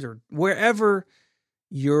Teams or wherever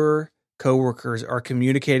your coworkers are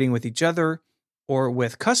communicating with each other or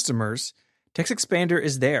with customers, TextExpander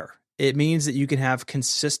is there. It means that you can have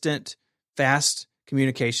consistent, fast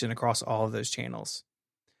communication across all of those channels.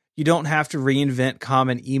 You don't have to reinvent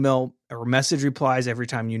common email or message replies every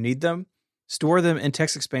time you need them. Store them in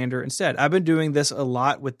TextExpander instead. I've been doing this a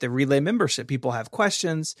lot with the Relay membership. People have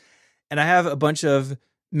questions, and I have a bunch of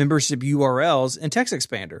membership URLs in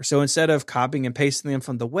TextExpander. So instead of copying and pasting them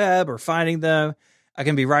from the web or finding them, I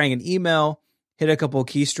can be writing an email, hit a couple of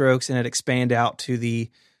keystrokes, and it expand out to the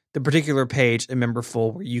particular page in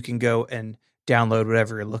Memberful where you can go and download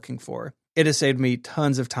whatever you're looking for. It has saved me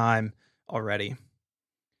tons of time already.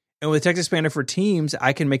 And with TextExpander for Teams,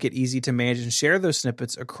 I can make it easy to manage and share those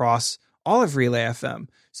snippets across all of Relay FM.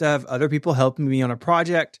 So I have other people helping me on a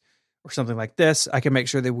project or something like this. I can make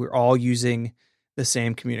sure that we're all using the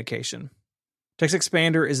same communication.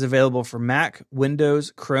 TextExpander is available for Mac,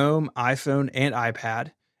 Windows, Chrome, iPhone, and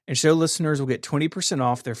iPad, and show listeners will get 20%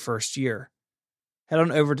 off their first year. Head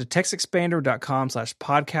on over to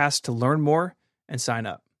textexpander.com/podcast to learn more and sign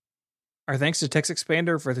up. Our thanks to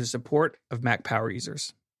TextExpander for their support of Mac Power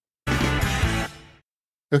Users.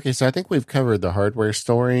 Okay, so I think we've covered the hardware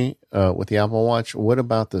story with the Apple Watch. What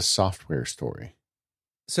about the software story?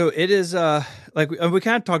 So it is, like we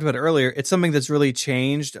kind of talked about it earlier, it's something that's really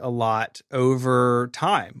changed a lot over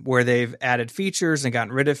time, where they've added features and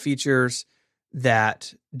gotten rid of features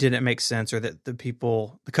that didn't make sense or that the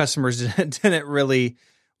customers didn't really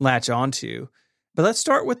latch onto. But let's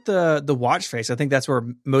start with the watch face. I think that's where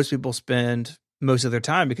most people spend most of their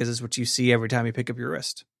time because it's what you see every time you pick up your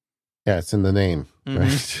wrist. Yeah, it's in the name,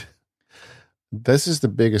 right? This is the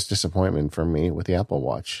biggest disappointment for me with the Apple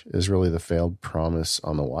Watch, is really the failed promise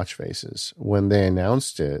on the watch faces. When they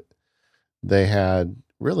announced it, they had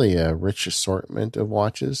really a rich assortment of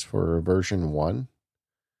watches for version 1.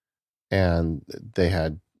 and they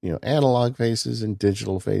had, analog faces and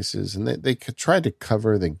digital faces, and they tried to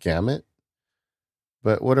cover the gamut.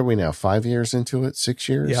 But what are we now? 5 years into it? 6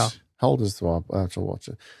 years? Yeah. How old is the Apple Watch?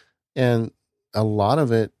 And a lot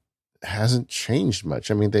of it hasn't changed much.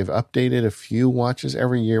 I mean, they've updated a few watches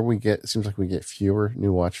every year. It seems like we get fewer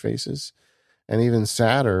new watch faces. And even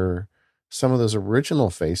sadder, some of those original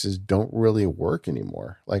faces don't really work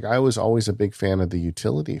anymore. Like, I was always a big fan of the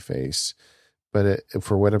utility face, but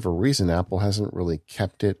for whatever reason, Apple hasn't really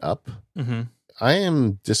kept it up. Mm-hmm. I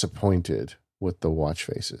am disappointed with the watch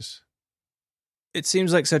faces. It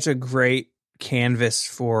seems like such a great canvas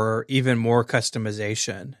for even more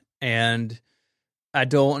customization. And I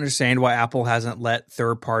don't understand why Apple hasn't let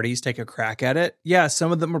third parties take a crack at it. Yeah,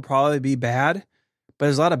 some of them will probably be bad, but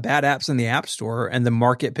there's a lot of bad apps in the App Store, and the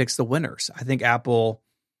market picks the winners. I think Apple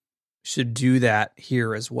should do that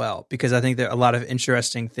here as well, because I think there are a lot of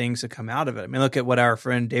interesting things that come out of it. I mean, look at what our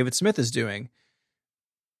friend David Smith is doing.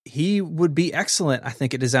 He would be excellent, I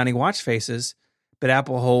think, at designing watch faces, but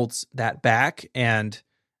Apple holds that back, and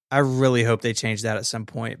I really hope they change that at some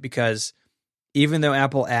point, because even though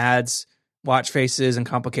Apple adds watch faces and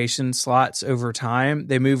complication slots over time,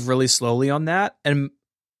 they move really slowly on that. And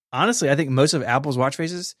honestly, I think most of Apple's watch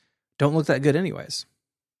faces don't look that good anyways.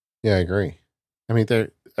 Yeah, I agree. I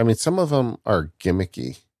mean, some of them are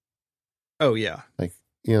gimmicky. Oh, yeah. Like,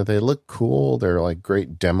 they look cool. They're like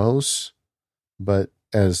great demos, but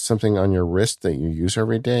as something on your wrist that you use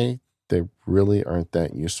every day, they really aren't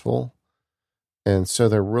that useful. And so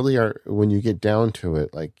there really are, when you get down to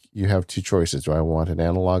it, like, you have two choices. Do I want an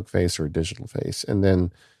analog face or a digital face? And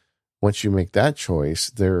then once you make that choice,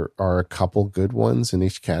 there are a couple good ones in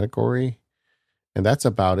each category. And that's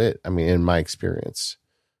about it. I mean, in my experience,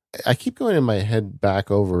 I keep going in my head back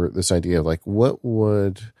over this idea of like, what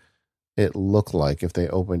would it look like if they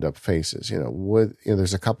opened up faces?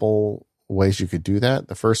 There's a couple ways you could do that.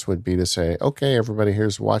 The first would be to say, okay, everybody,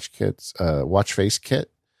 here's watch face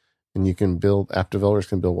kit. And you can app developers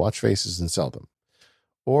can build watch faces and sell them.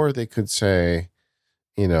 Or they could say,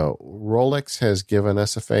 Rolex has given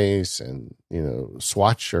us a face, and,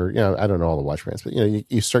 Swatch, or, I don't know all the watch brands, but,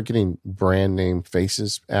 you start getting brand name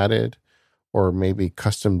faces added, or maybe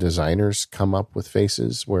custom designers come up with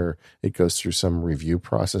faces where it goes through some review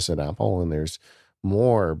process at Apple, and there's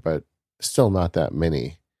more, but still not that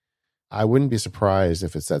many. I wouldn't be surprised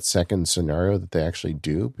if it's that second scenario that they actually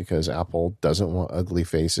do, because Apple doesn't want ugly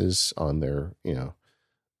faces on their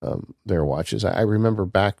watches. I remember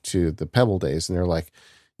back to the Pebble days, and they're like,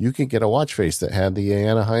 you could get a watch face that had the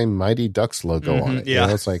Anaheim Mighty Ducks logo on it.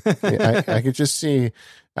 Yeah. It's like, I could just see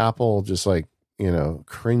Apple just like,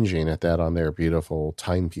 cringing at that on their beautiful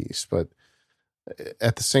timepiece. But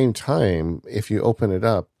at the same time, if you open it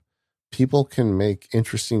up, people can make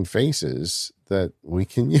interesting faces that we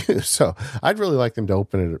can use. So I'd really like them to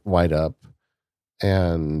open it wide up,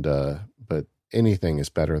 but anything is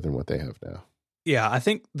better than what they have now. Yeah, I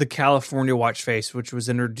think the California watch face, which was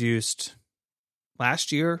introduced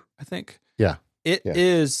last year, I think. Yeah.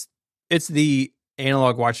 It's the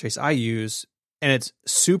analog watch face I use, and it's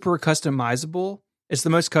super customizable. It's the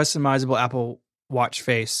most customizable Apple Watch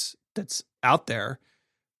face that's out there.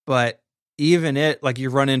 But even you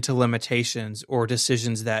run into limitations or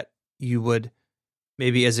decisions that you would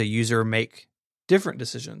maybe as a user make different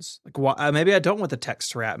decisions. Like, maybe I don't want the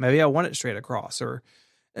text wrap. Maybe I want it straight across, or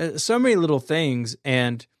so many little things.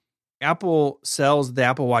 And Apple sells the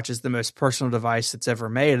Apple Watch as the most personal device that's ever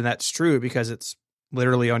made. And that's true, because it's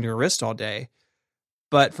literally on your wrist all day.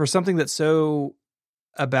 But for something that's so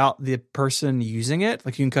about the person using it,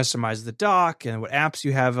 like, you can customize the dock and what apps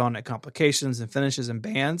you have on it, complications and finishes and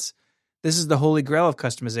bands. This is the holy grail of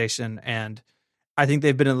customization. And I think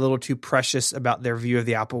they've been a little too precious about their view of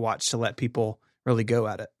the Apple Watch to let people really go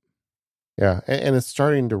at it. Yeah. And it's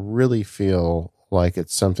starting to really feel like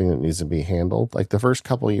it's something that needs to be handled. Like, the first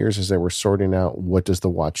couple of years, as they were sorting out what does the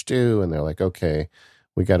watch do, and they're like, okay,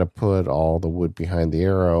 we got to put all the wood behind the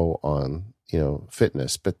arrow on,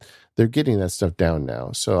 fitness, but they're getting that stuff down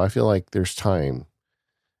now. So I feel like there's time.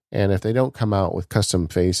 And if they don't come out with custom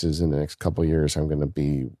faces in the next couple of years, I'm going to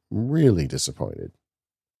be really disappointed.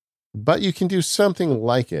 But you can do something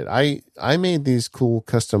like it. I made these cool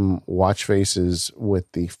custom watch faces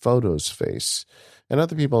with the Photos face. And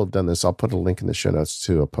other people have done this. I'll put a link in the show notes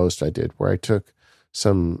to a post I did where I took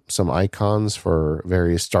some icons for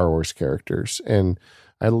various Star Wars characters, and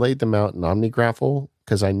I laid them out in OmniGraffle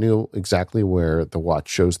because I knew exactly where the watch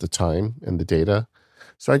shows the time and the data.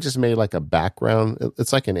 So I just made like a background.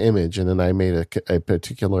 It's like an image, and then I made a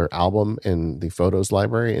particular album in the Photos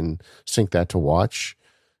library and synced that to watch.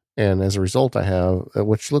 And as a result, I have,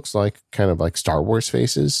 which looks like kind of like Star Wars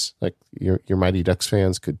faces, like your Mighty Ducks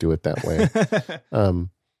fans could do it that way.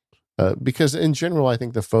 Because in general, I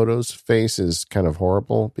think the photos face is kind of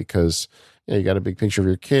horrible because you got a big picture of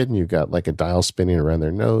your kid and you've got like a dial spinning around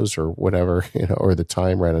their nose or whatever, or the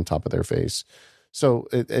time right on top of their face. So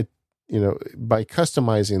it by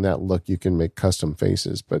customizing that look, you can make custom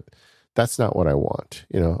faces, but that's not what I want.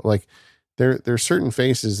 Like there's certain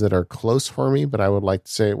faces that are close for me, but I would like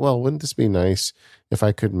to say, well, wouldn't this be nice if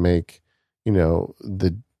I could make,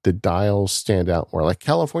 the dials stand out more? Like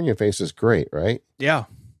California face is great, right? Yeah.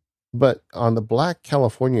 But on the black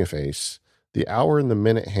California face, the hour and the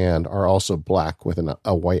minute hand are also black with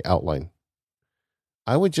a white outline.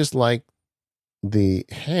 I would just like the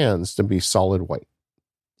hands to be solid white.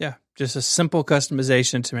 Yeah, just a simple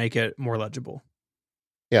customization to make it more legible.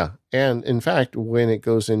 Yeah, and in fact, when it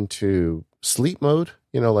goes into sleep mode,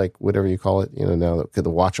 like whatever you call it, now the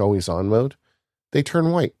watch always on mode, they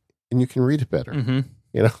turn white and you can read it better.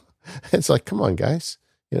 Mm-hmm. It's like, come on, guys.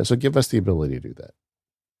 So give us the ability to do that.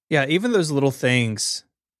 Yeah, even those little things.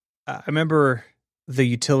 I remember the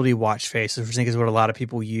utility watch face, which I think is what a lot of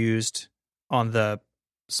people used on the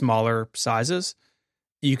smaller sizes.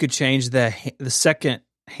 You could change the second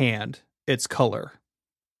hand, its color.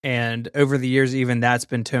 And over the years, even that's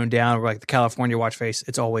been toned down. Like the California watch face,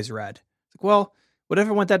 it's always red. Like, well, what if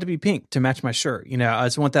I want that to be pink to match my shirt? I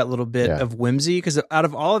just want that little bit of whimsy, because out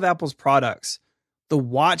of all of Apple's products, the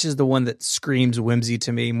watch is the one that screams whimsy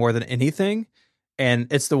to me more than anything. And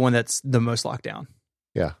it's the one that's the most locked down.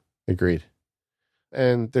 Yeah, agreed.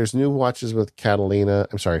 And there's new watches with Catalina.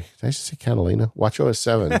 I'm sorry, did I just say Catalina? WatchOS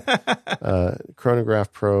 7,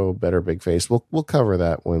 Chronograph Pro, better big face. We'll cover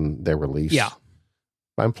that when they're released. Yeah,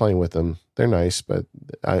 I'm playing with them. They're nice, but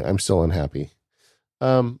I'm still unhappy.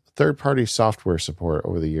 Third-party software support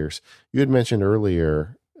over the years. You had mentioned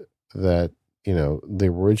earlier that the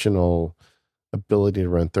original ability to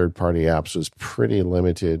run third-party apps was pretty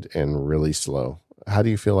limited and really slow. How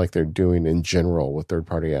do you feel like they're doing in general with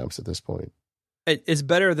third-party apps at this point? It's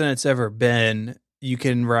better than it's ever been. You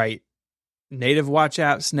can write native watch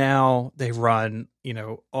apps now. They run,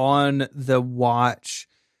 on the watch.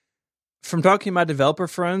 From talking to my developer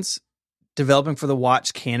friends, developing for the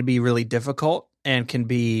watch can be really difficult and can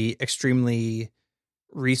be extremely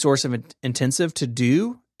resource intensive to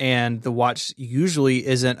do. And the watch usually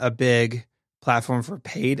isn't a big platform for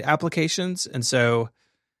paid applications. And so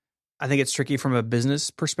I think it's tricky from a business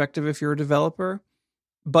perspective if you're a developer.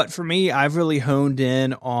 But for me, I've really honed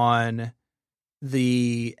in on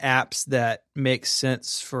the apps that make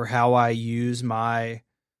sense for how I use my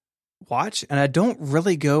watch. And I don't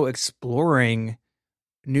really go exploring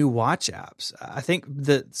new watch apps. I think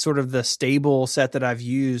the sort of the stable set that I've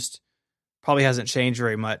used probably hasn't changed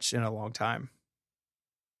very much in a long time.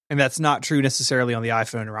 And that's not true necessarily on the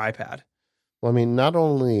iPhone or iPad. Well, I mean, not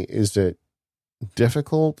only is it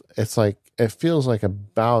difficult, it's like it feels like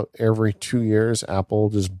about every 2 years Apple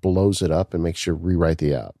just blows it up and makes you rewrite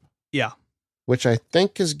the app. Yeah. Which I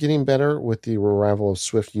think is getting better with the arrival of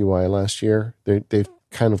Swift UI last year. They've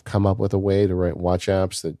kind of come up with a way to write watch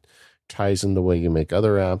apps that ties in the way you make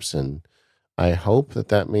other apps. And I hope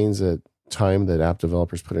that means that time that app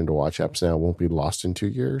developers put into watch apps now won't be lost in 2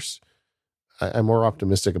 years. I'm more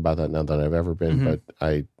optimistic about that now than I've ever been,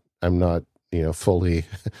 but I'm not, fully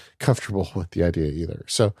comfortable with the idea either.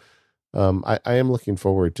 So I am looking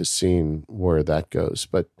forward to seeing where that goes.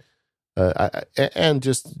 But and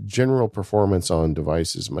just general performance on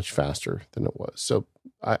devices much faster than it was. So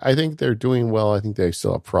I think they're doing well. I think they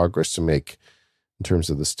still have progress to make in terms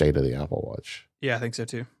of the state of the Apple Watch. Yeah, I think so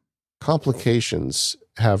too. Complications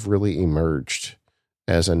have really emerged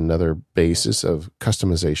as another basis of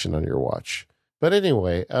customization on your watch. But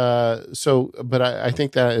anyway, but I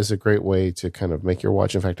think that is a great way to kind of make your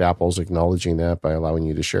watch. In fact, Apple's acknowledging that by allowing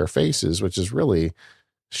you to share faces, which is really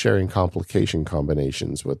sharing complication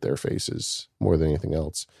combinations with their faces more than anything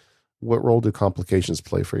else. What role do complications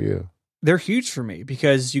play for you? They're huge for me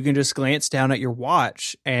because you can just glance down at your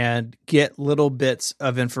watch and get little bits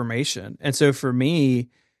of information. And so for me,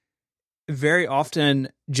 very often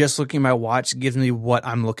just looking at my watch gives me what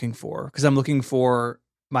I'm looking for, because I'm looking for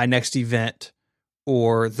my next event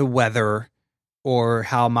or the weather or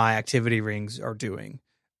how my activity rings are doing.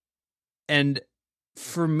 And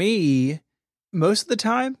for me, most of the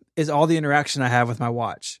time is all the interaction I have with my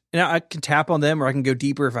watch. Now I can tap on them or I can go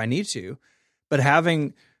deeper if I need to, but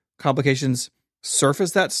having complications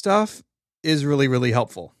surface that stuff is really, really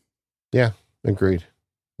helpful. Yeah, agreed.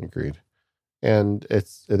 And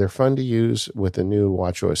they're fun to use. With the new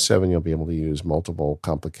WatchOS 7, you'll be able to use multiple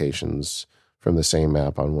complications from the same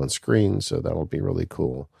app on one screen. So that'll be really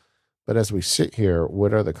cool. But as we sit here,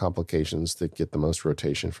 what are the complications that get the most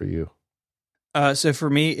rotation for you? So for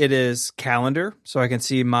me, it is calendar, so I can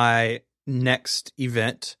see my next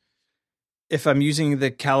event. If I'm using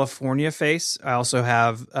the California face, I also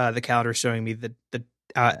have the calendar showing me the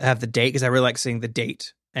have the date, because I really like seeing the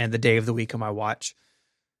date and the day of the week on my watch.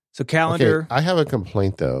 So calendar. Okay, I have a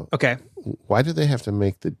complaint though. Okay. Why do they have to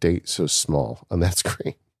make the date so small on that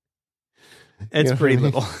screen? It's pretty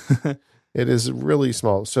little. It is really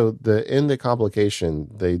small. So in the complication,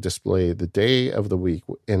 they display the day of the week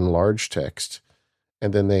in large text,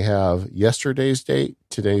 and then they have yesterday's date,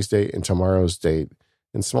 today's date, and tomorrow's date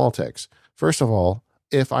in small text. First of all,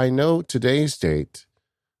 if I know today's date,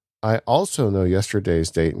 I also know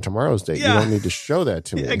yesterday's date and tomorrow's date. Yeah. You don't need to show that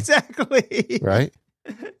to me. Exactly. Right?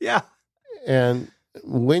 Yeah. And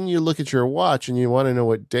when you look at your watch and you want to know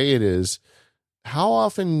what day it is, how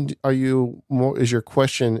often is your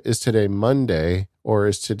question, is today Monday or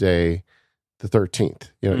is today the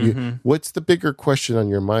 13th? What's the bigger question on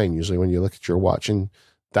your mind usually when you look at your watch? And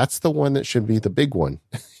that's the one that should be the big one,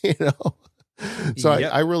 So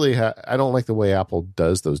Yep. I don't like the way Apple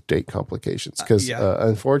does those date complications, because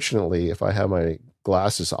unfortunately, if I have my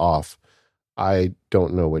glasses off, I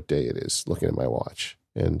don't know what day it is looking at my watch.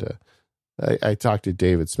 And I talked to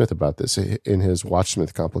David Smith about this in his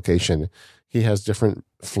WatchSmith complication. He has different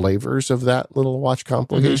flavors of that little watch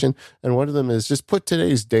complication. Mm-hmm. And one of them is just put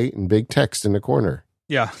today's date in big text in the corner.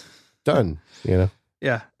 Yeah. Done. Yeah.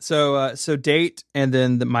 So date, and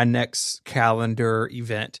then my next calendar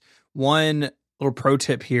event. One little pro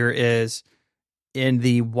tip here is, in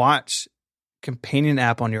the watch companion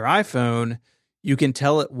app on your iPhone, you can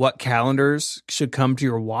tell it what calendars should come to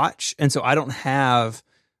your watch. And so I don't have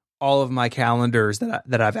all of my calendars that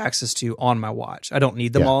I have access to on my watch. I don't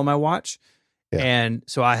need them all on my watch. Yeah. And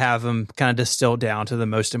so I have them kind of distilled down to the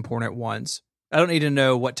most important ones. I don't need to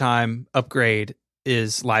know what time Upgrade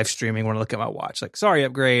is live streaming when I look at my watch. Like, sorry,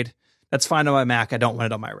 Upgrade, that's fine on my Mac. I don't want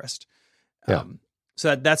it on my wrist. Yeah.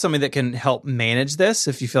 So that's something that can help manage this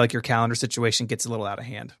if you feel like your calendar situation gets a little out of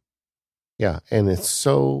hand. Yeah. And it's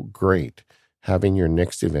so great having your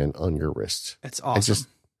next event on your wrist. It's awesome.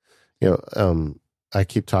 I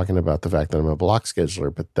keep talking about the fact that I'm a block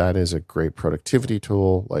scheduler, but that is a great productivity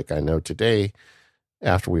tool. Like, I know today,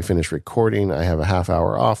 after we finish recording, I have a half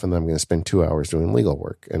hour off, and then I'm going to spend 2 hours doing legal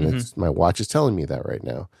work. And my watch is telling me that right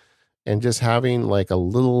now. And just having like a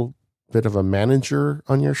little bit of a manager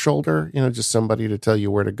on your shoulder, just somebody to tell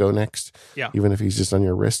you where to go next. Yeah. Even if he's just on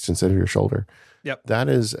your wrist instead of your shoulder. Yep. That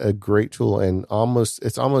is a great tool, and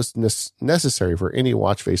it's almost necessary for any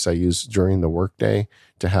watch face I use during the workday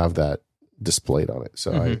to have that displayed on it.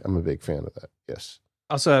 So I'm a big fan of that. Yes.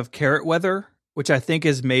 Also have Carrot Weather, which I think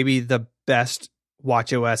is maybe the best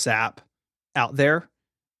watchOS app out there.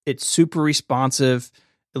 It's super responsive.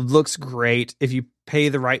 It looks great. If you pay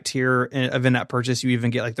the right tier of in-app purchase, you even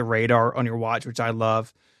get like the radar on your watch, which I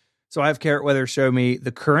love. So I have Carrot Weather show me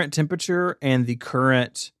the current temperature and the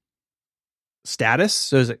current status.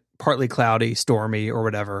 So is it partly cloudy, stormy, or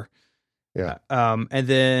whatever? Yeah. And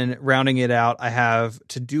then rounding it out, I have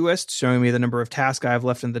Todoist showing me the number of tasks I have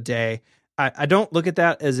left in the day. I don't look at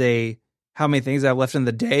that as how many things I have left in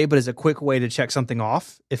the day, but as a quick way to check something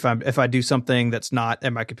off. If I do something that's not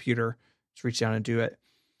at my computer, just reach down and do it.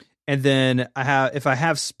 And then if I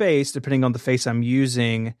have space, depending on the face I'm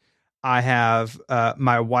using, I have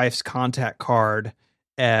my wife's contact card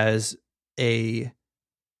as a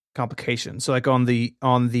complication. So like on the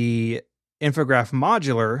Infograph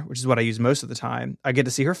Modular, which is what I use most of the time, I get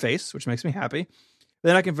to see her face, which makes me happy.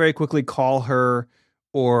 Then I can very quickly call her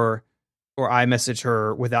or iMessage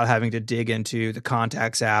her without having to dig into the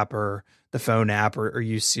Contacts app or the phone app or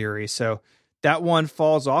use Siri. So that one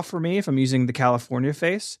falls off for me if I'm using the California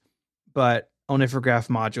face. But on Infograph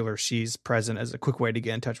Modular, she's present as a quick way to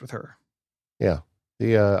get in touch with her. Yeah.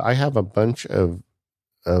 I have a bunch of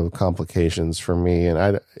complications for me,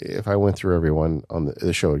 and if I went through everyone on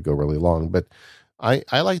the show, it'd go really long, but I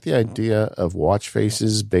like the idea of watch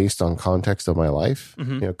faces based on context of my life.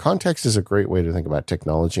 Context is a great way to think about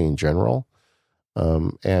technology in general.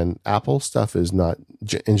 And Apple stuff is not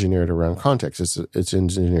engineered around context. It's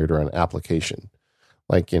engineered around application.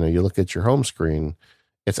 Like, you look at your home screen,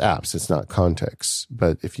 it's apps, it's not context.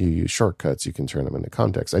 But if you use shortcuts, you can turn them into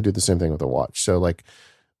context. I do the same thing with a watch. So like,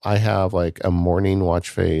 I have like a morning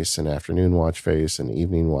watch face, an afternoon watch face, an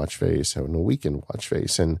evening watch face, and a weekend watch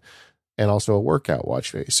face, and also a workout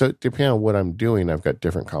watch face. So depending on what I'm doing, I've got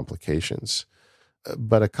different complications.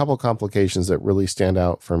 But a couple complications that really stand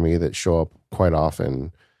out for me that show up quite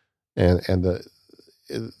often, and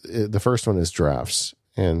the first one is drafts.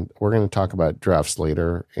 And we're going to talk about drafts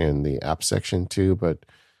later in the app section too. But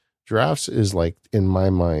Drafts is like, in my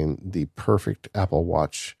mind, the perfect Apple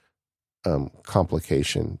Watch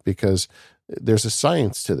complication, because there's a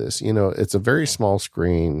science to this. It's a very small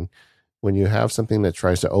screen. When you have something that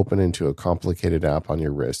tries to open into a complicated app on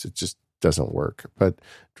your wrist, it just doesn't work. But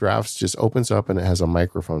Drafts just opens up and it has a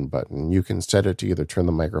microphone button. You can set it to either turn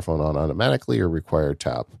the microphone on automatically or require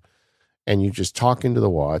tap. And you just talk into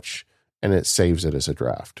the watch and it saves it as a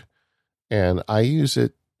draft. And I use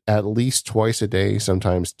it at least twice a day,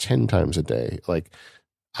 sometimes 10 times a day. Like,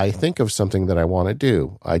 I think of something that I want to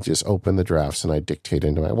do, I just open the Drafts and I dictate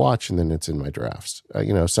into my watch, and then it's in my Drafts.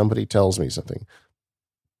 Somebody tells me something.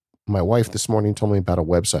 My wife this morning told me about a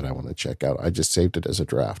website I want to check out. I just saved it as a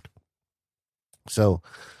draft. So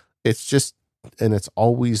it's just, and it's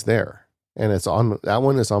always there. And that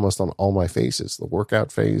one is almost on all my faces, the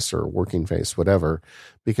workout face or working face, whatever,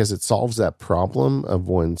 because it solves that problem of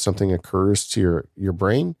when something occurs to your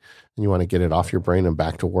brain and you want to get it off your brain and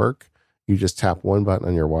back to work. You just tap one button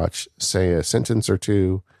on your watch, say a sentence or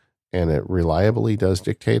two, and it reliably does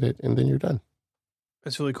dictate it, and then you're done.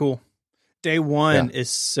 That's really cool. Day one is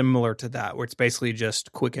similar to that, where it's basically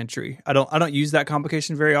just quick entry. I don't use that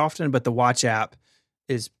complication very often, but the watch app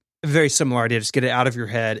is a very similar idea. Just get it out of your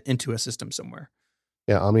head into a system somewhere.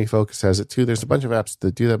 Yeah, OmniFocus has it too. There's a bunch of apps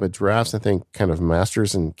that do that, but Drafts, I think, kind of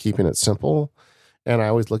masters in keeping it simple. And I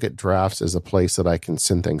always look at Drafts as a place that I can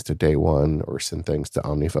send things to Day One or send things to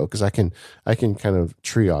OmniFocus. I can kind of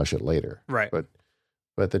triage it later. Right.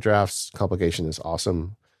 But the Drafts complication is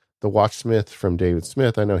awesome. The WatchSmith from David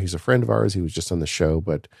Smith, I know he's a friend of ours. He was just on the show,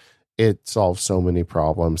 but it solves so many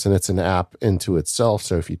problems. And it's an app into itself.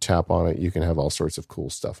 So if you tap on it, you can have all sorts of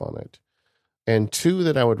cool stuff on it. And two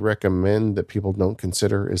that I would recommend that people don't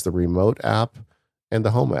consider is the Remote app and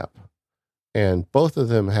the Home app. And both of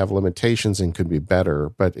them have limitations and could be better.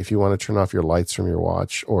 But if you want to turn off your lights from your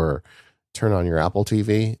watch or turn on your Apple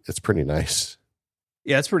TV, it's pretty nice.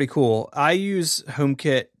 Yeah, it's pretty cool. I use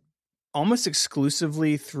HomeKit almost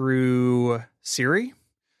exclusively through Siri,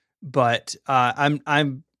 but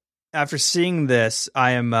I'm after seeing this,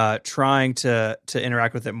 I am trying to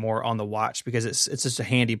interact with it more on the watch, because it's just a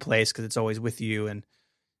handy place because it's always with you, and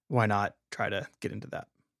why not try to get into that?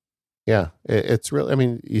 Yeah, it's really, I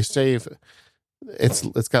mean, you save,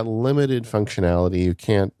 it's got limited functionality. You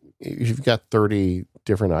can't, if you've got 30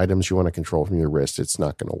 different items you want to control from your wrist, it's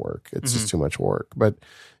not going to work. It's just too much work. But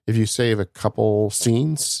if you save a couple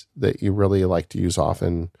scenes that you really like to use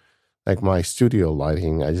often, like my studio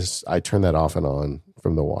lighting, I turn that off and on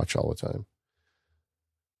from the watch all the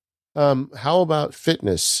time. How about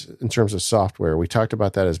fitness in terms of software? We talked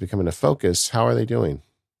about that as becoming a focus. How are they doing?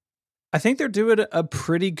 I think they're doing a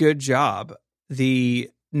pretty good job. The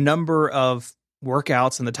number of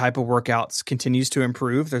workouts and the type of workouts continues to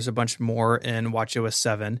improve. There's a bunch more in watchOS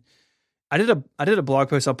 7. I did a blog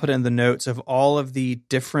post, I'll put it in the notes, of all of the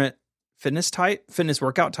different fitness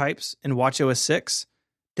workout types in watchOS 6.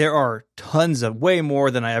 There are tons of, way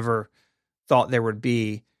more than I ever thought there would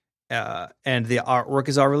be. And the artwork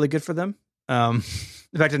is all really good for them. In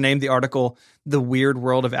fact, I named the article "The Weird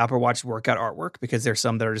World of Apple Watch Workout Artwork," because there's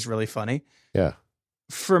some that are just really funny. Yeah.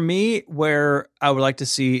 For me, where I would like to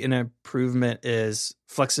see an improvement is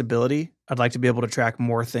flexibility. I'd like to be able to track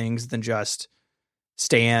more things than just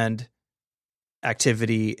stand,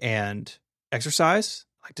 activity, and exercise.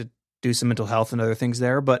 I like to do some mental health and other things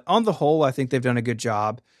there. But on the whole, I think they've done a good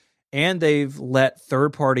job. And they've let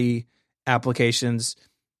third-party applications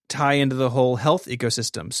tie into the whole health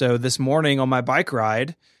ecosystem. So this morning on my bike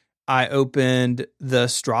ride, I opened the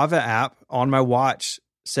Strava app on my watch,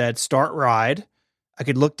 said start ride. I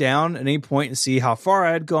could look down at any point and see how far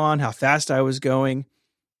I had gone, how fast I was going.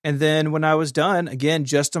 And then when I was done, again,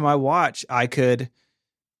 just on my watch, I could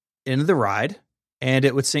end the ride and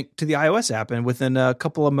it would sync to the iOS app and within a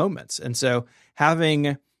couple of moments. And so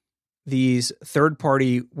having these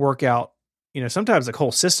third-party workout, sometimes like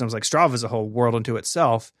whole systems, like Strava is a whole world unto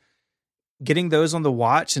itself, getting those on the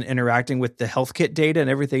watch and interacting with the health kit data and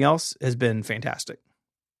everything else has been fantastic.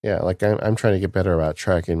 Yeah, like I'm trying to get better about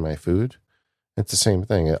tracking my food. It's the same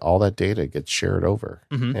thing. All that data gets shared over.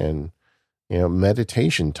 And,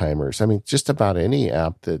 meditation timers. I mean, just about any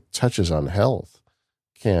app that touches on health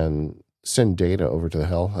can send data over to the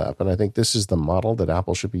health app. And I think this is the model that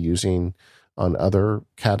Apple should be using on other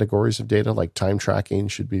categories of data, like time tracking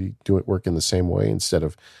should be work in the same way instead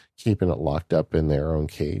of keeping it locked up in their own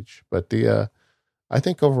cage. But I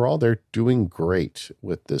think overall they're doing great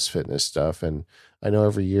with this fitness stuff. And I know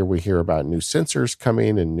every year we hear about new sensors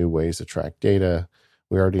coming and new ways to track data.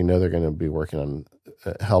 We already know they're going to be working on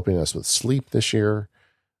helping us with sleep this year.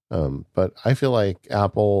 But I feel like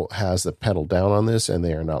Apple has the pedal down on this and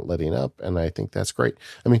they are not letting up. And I think that's great.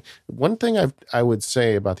 I mean, one thing I would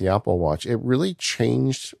say about the Apple Watch, it really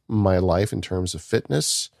changed my life in terms of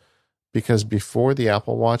fitness, because before the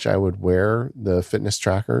Apple Watch, I would wear the fitness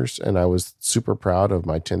trackers and I was super proud of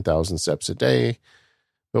my 10,000 steps a day.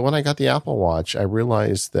 But when I got the Apple Watch, I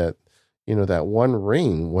realized that, that one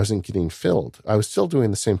ring wasn't getting filled. I was still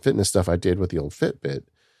doing the same fitness stuff I did with the old Fitbit.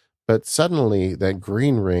 But suddenly that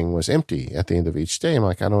green ring was empty at the end of each day. I'm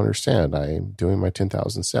like, I don't understand. I'm doing my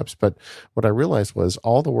 10,000 steps. But what I realized was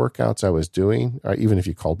all the workouts I was doing, or even if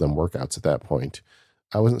you called them workouts at that point,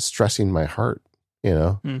 I wasn't stressing my heart,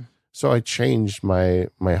 So I changed my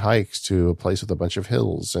hikes to a place with a bunch of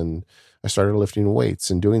hills, and I started lifting weights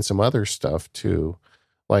and doing some other stuff to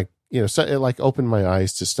so it opened my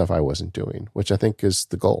eyes to stuff I wasn't doing, which I think is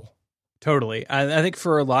the goal. Totally. I think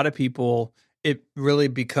for a lot of people, it really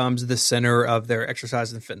becomes the center of their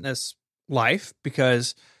exercise and fitness life,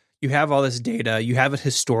 because you have all this data. You have it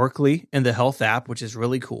historically in the health app, which is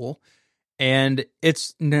really cool. And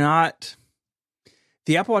it's not,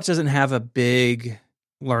 the Apple Watch doesn't have a big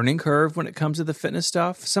learning curve when it comes to the fitness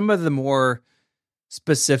stuff. Some of the more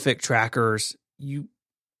specific trackers, you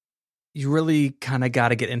really kind of got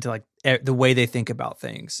to get into the way they think about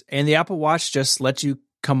things. And the Apple Watch just lets you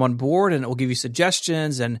come on board and it will give you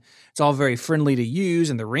suggestions, and it's all very friendly to use,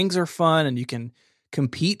 and the rings are fun and you can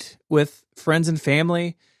compete with friends and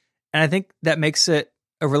family. And I think that makes it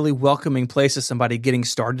a really welcoming place to somebody getting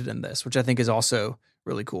started in this, which I think is also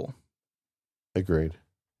really cool. Agreed.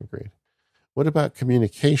 What about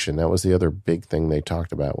communication? That was the other big thing they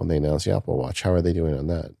talked about when they announced the Apple Watch. How are they doing on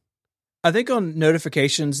that? I think on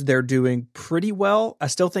notifications, they're doing pretty well. I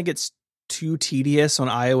still think it's too tedious on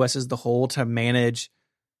iOS as the whole to manage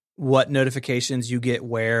what notifications you get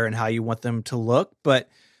where and how you want them to look. But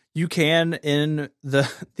you can, in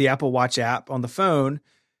the Apple Watch app on the phone,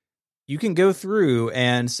 you can go through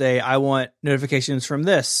and say, I want notifications from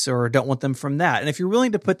this or don't want them from that. And if you're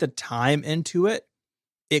willing to put the time into it,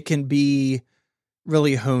 it can be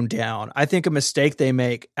really honed down. I think a mistake they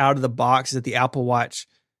make out of the box is that the Apple Watch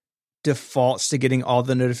defaults to getting all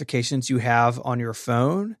the notifications you have on your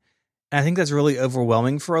phone. And I think that's really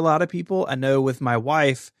overwhelming for a lot of people. I know with my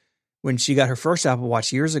wife, when she got her first Apple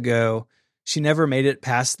Watch years ago, she never made it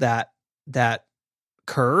past that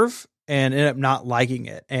curve and ended up not liking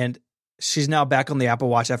it. And she's now back on the Apple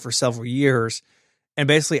Watch after several years. And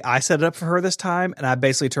basically I set it up for her this time, and I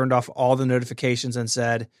basically turned off all the notifications and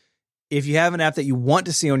said, if you have an app that you want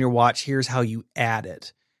to see on your watch, here's how you add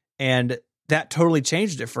it. And that totally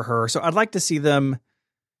changed it for her. So I'd like to see them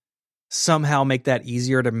somehow make that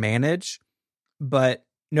easier to manage. But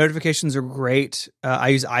notifications are great. I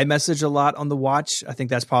use iMessage a lot on the watch. I think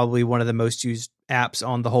that's probably one of the most used apps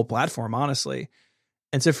on the whole platform, honestly.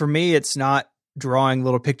 And so for me, it's not drawing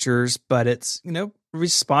little pictures, but it's,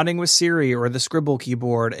 responding with Siri or the Scribble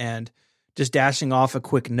keyboard and just dashing off a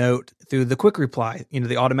quick note through the quick reply,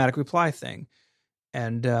 the automatic reply thing.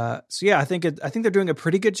 And so, yeah, I think they're doing a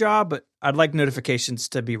pretty good job, but I'd like notifications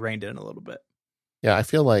to be reined in a little bit. Yeah, I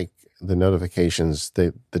feel like the notifications,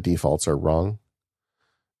 the defaults are wrong.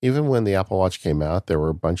 Even when the Apple Watch came out, there were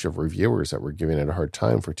a bunch of reviewers that were giving it a hard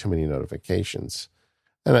time for too many notifications.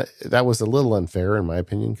 And that was a little unfair, in my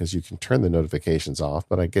opinion, because you can turn the notifications off,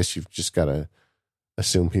 but I guess you've just got to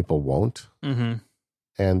assume people won't. Mm-hmm.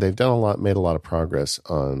 And they've made a lot of progress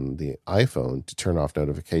on the iPhone to turn off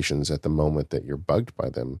notifications at the moment that you're bugged by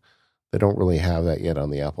them. They don't really have that yet on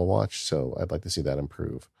the Apple Watch, so I'd like to see that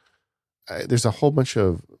improve. There's a whole bunch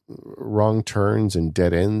of wrong turns and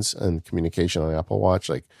dead ends in communication on the Apple Watch.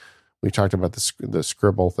 Like we talked about the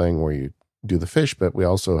Scribble thing where you do the fish, but we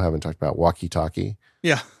also haven't talked about walkie-talkie.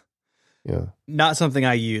 Yeah. Yeah. Not something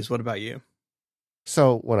I use. What about you?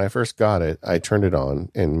 So when I first got it, I turned it on,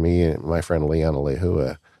 and me and my friend Liana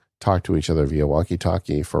Lehua talked to each other via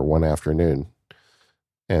walkie-talkie for one afternoon.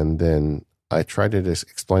 And then I tried to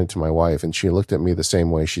explain it to my wife, and she looked at me the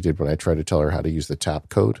same way she did when I tried to tell her how to use the tap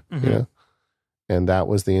code, Mm-hmm. And that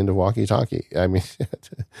was the end of walkie-talkie. I mean,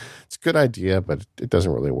 it's a good idea, but it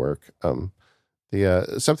doesn't really work.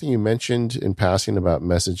 Something you mentioned in passing about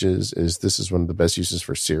messages is this is one of the best uses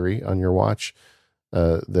for Siri on your watch.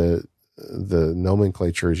 The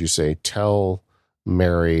nomenclature is you say, tell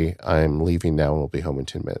Mary I'm leaving now and will be home in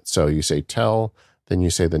 10 minutes. So you say tell, then you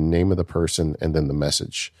say the name of the person and then the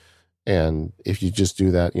message. And if you just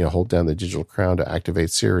do that, hold down the digital crown to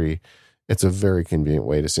activate Siri, it's a very convenient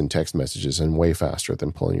way to send text messages and way faster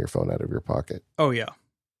than pulling your phone out of your pocket. Oh, yeah.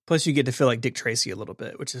 Plus you get to feel like Dick Tracy a little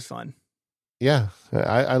bit, which is fun. Yeah,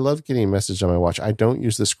 I love getting a message on my watch. I don't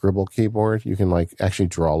use the Scribble keyboard. You can actually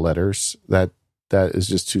draw letters. That that is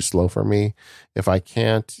just too slow for me. If I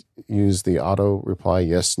can't use the auto reply,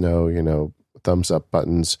 yes, no, thumbs up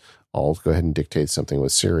buttons, I'll go ahead and dictate something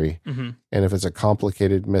with Siri. Mm-hmm. And if it's a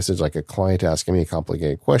complicated message, like a client asking me a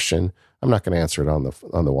complicated question, I'm not going to answer it on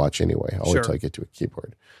the watch anyway. I'll wait till I get to a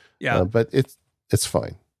keyboard. Yeah. But it's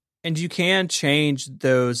fine. And you can change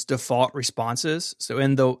those default responses. So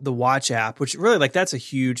in the watch app, which really that's a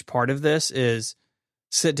huge part of this, is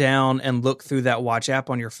sit down and look through that watch app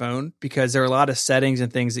on your phone, because there are a lot of settings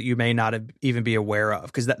and things that you may not even be aware of,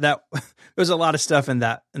 because that there's a lot of stuff in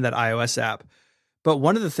that iOS app. But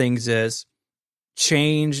one of the things is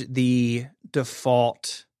change the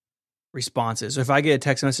default responses. So if I get a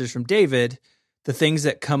text message from David, the things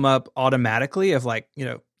that come up automatically of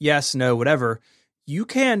yes, no, whatever, you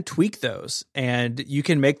can tweak those and you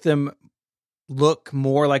can make them look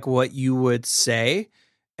more like what you would say.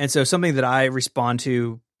 And so something that I respond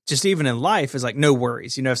to just even in life is no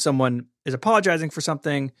worries. If someone is apologizing for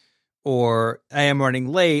something, or I am running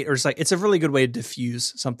late, or it's a really good way to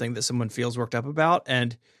diffuse something that someone feels worked up about.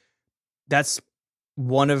 And that's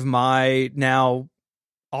one of my now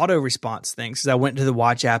auto response things, because I went to the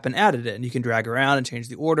watch app and added it, and you can drag around and change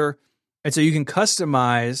the order. And so you can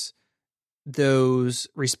customize those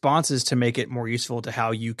responses to make it more useful to how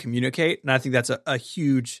you communicate. And I think that's a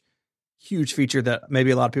huge, huge feature that maybe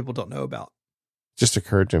a lot of people don't know about. Just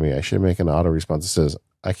occurred to me, I should make an auto response that says,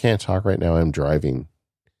 I can't talk right now, I'm driving.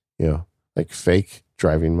 Like fake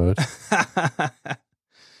driving mode.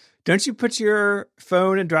 Don't you put your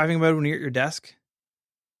phone in driving mode when you're at your desk?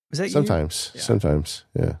 Is that sometimes? Yeah. Sometimes,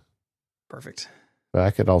 yeah. Perfect. But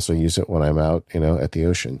I could also use it when I'm out, at the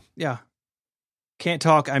ocean. Yeah. Can't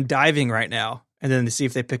talk, I'm diving right now. And then to see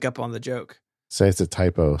if they pick up on the joke. Say it's a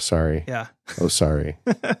typo. Sorry. Yeah. Oh, sorry.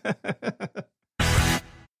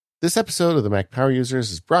 This episode of the Mac Power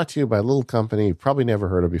Users is brought to you by a little company you've probably never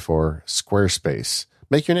heard of before, Squarespace.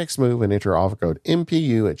 Make your next move and enter offer code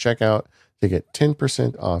MPU at checkout to get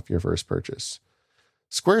 10% off your first purchase.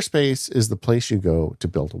 Squarespace is the place you go to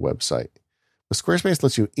build a website. But Squarespace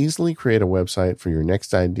lets you easily create a website for your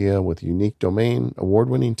next idea with a unique domain,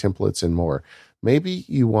 award-winning templates, and more. Maybe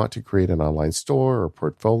you want to create an online store or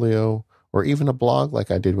portfolio, or even a blog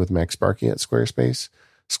like I did with MacSparky at Squarespace.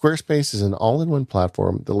 Squarespace is an all-in-one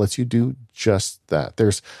platform that lets you do just that.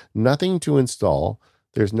 There's nothing to install.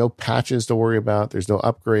 There's no patches to worry about. There's no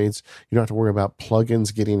upgrades. You don't have to worry about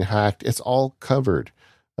plugins getting hacked. It's all covered.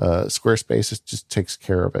 Squarespace just takes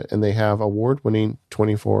care of it. And they have award-winning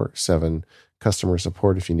 24/7 customer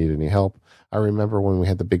support if you need any help. I remember when we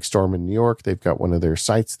had the big storm in New York, they've got one of their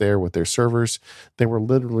sites there with their servers. They were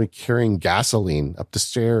literally carrying gasoline up the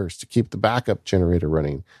stairs to keep the backup generator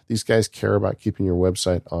running. These guys care about keeping your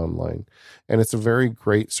website online. And it's a very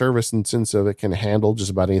great service in the sense of it can handle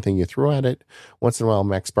just about anything you throw at it. Once in a while,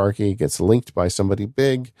 MacSparky gets linked by somebody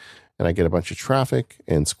big, and I get a bunch of traffic,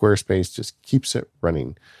 and Squarespace just keeps it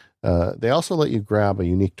running. They also let you grab a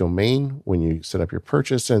unique domain when you set up your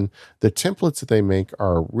purchase, and the templates that they make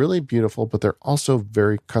are really beautiful, but they're also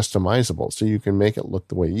very customizable. So you can make it look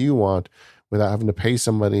the way you want without having to pay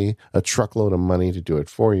somebody a truckload of money to do it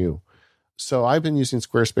for you. So I've been using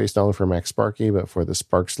Squarespace not only for MacSparky, but for the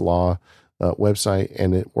Sparks Law website,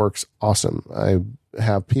 and it works awesome. I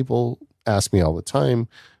have people ask me all the time,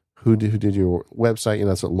 who did your website?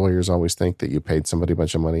 That's what lawyers always think, that you paid somebody a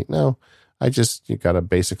bunch of money. No. You got a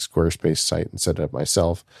basic Squarespace site and set it up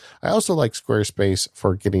myself. I also like Squarespace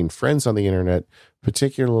for getting friends on the internet,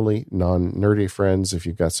 particularly non-nerdy friends. If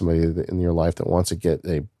you've got somebody in your life that wants to get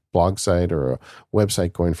a blog site or a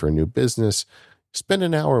website going for a new business, spend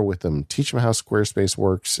an hour with them. Teach them how Squarespace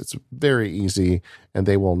works. It's very easy, and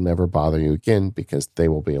they will never bother you again because they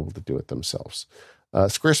will be able to do it themselves.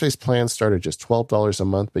 Squarespace plans start at just $12 a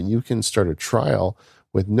month, but you can start a trial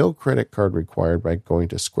with no credit card required by going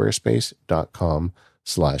to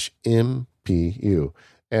squarespace.com/MPU.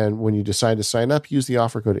 And when you decide to sign up, use the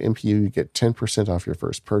offer code MPU. You get 10% off your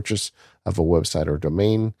first purchase of a website or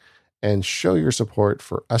domain, and show your support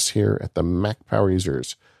for us here at the Mac Power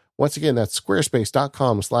Users. Once again, that's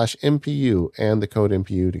squarespace.com/MPU and the code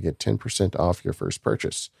MPU to get 10% off your first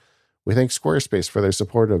purchase. We thank Squarespace for their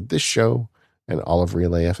support of this show and all of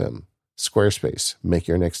Relay FM. Squarespace, make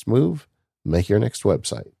your next move. Make your next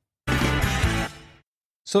website.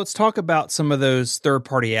 So let's talk about some of those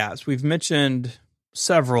third-party apps. We've mentioned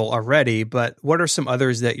several already, but what are some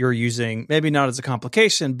others that you're using, maybe not as a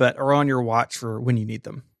complication, but are on your watch for when you need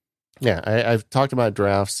them? Yeah, I've talked about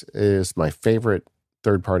Drafts. It is my favorite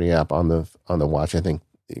third-party app on the watch. I think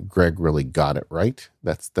Greg really got it right.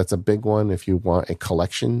 That's a big one. If you want a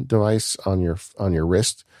collection device on your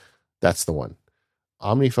wrist, that's the one.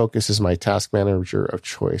 OmniFocus is my task manager of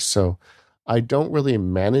choice. So I don't really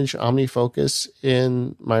manage OmniFocus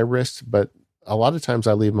in my wrist, but a lot of times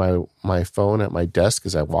I leave my phone at my desk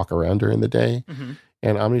as I walk around during the day. Mm-hmm.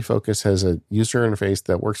 And OmniFocus has a user interface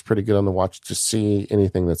that works pretty good on the watch to see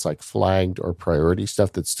anything that's like flagged or priority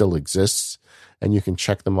stuff that still exists, and you can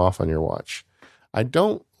check them off on your watch. I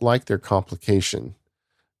don't like their complication.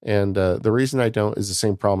 And the reason I don't is the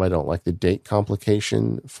same problem I don't like the date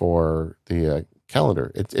complication for the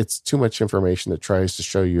calendar. It's too much information that tries to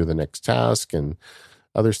show you the next task and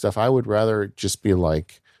other stuff. I would rather just be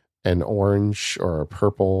like an orange or a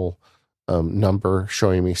purple number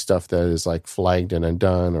showing me stuff that is like flagged and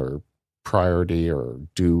undone or priority or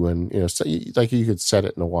due. And, so like you could set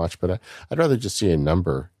it in a watch, but I'd rather just see a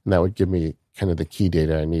number, and that would give me kind of the key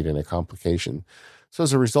data I need in a complication. So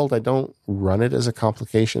as a result, I don't run it as a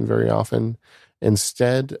complication very often.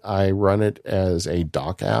 Instead, I run it as a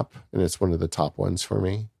doc app, and it's one of the top ones for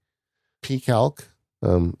me. pCalc,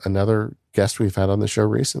 another guest we've had on the show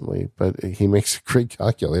recently, but he makes a great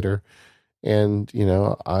calculator. And,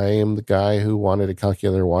 I am the guy who wanted a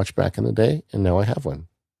calculator watch back in the day, and now I have one.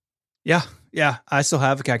 Yeah. I still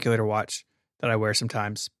have a calculator watch that I wear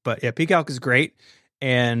sometimes. But yeah, pCalc is great.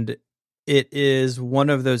 And it is one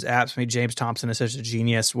of those apps. I mean, James Thompson is such a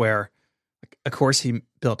genius where, of course, he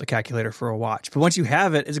built a calculator for a watch. But once you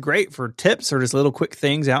have it, it's great for tips or just little quick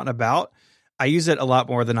things out and about. I use it a lot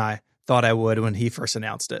more than I thought I would when he first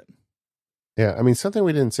announced it. Yeah. I mean, something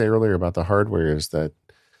we didn't say earlier about the hardware is that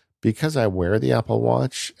because I wear the Apple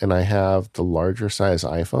Watch and I have the larger size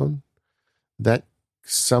iPhone, that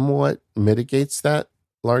somewhat mitigates that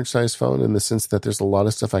large size phone in the sense that there's a lot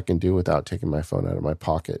of stuff I can do without taking my phone out of my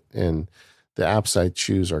pocket. And the apps I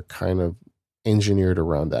choose are kind of engineered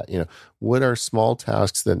around that. What are small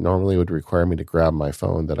tasks that normally would require me to grab my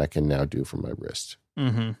phone that I can now do from my wrist?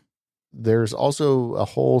 Mm-hmm. There's also a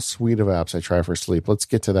whole suite of apps I try for sleep. Let's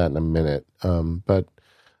get to that in a minute. But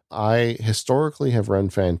I historically have run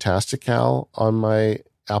Fantastical on my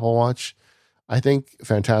Apple Watch. I think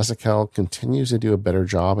Fantastical continues to do a better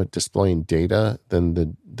job at displaying data than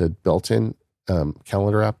the built-in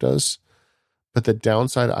calendar app does. But the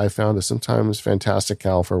downside I found is sometimes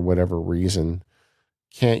Fantastical, for whatever reason,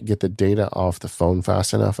 can't get the data off the phone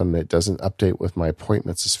fast enough, and it doesn't update with my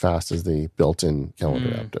appointments as fast as the built-in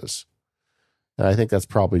calendar app does. And I think that's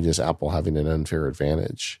probably just Apple having an unfair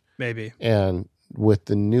advantage. Maybe. And with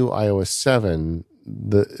the new iOS 7,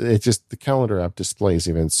 the calendar app displays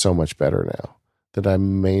even so much better now that I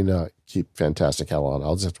may not keep Fantastical on.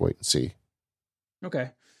 I'll just have to wait and see.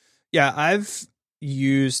 Okay. Yeah, I've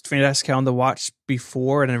used Fantastical on the watch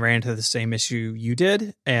before and I ran into the same issue you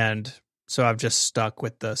did. And so I've just stuck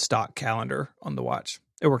with the stock calendar on the watch.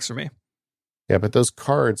 It works for me. Yeah, but those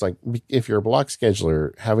cards, like if you're a block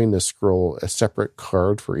scheduler, having to scroll a separate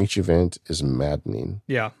card for each event is maddening.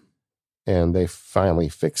 Yeah. And they finally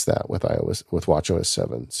fixed that with WatchOS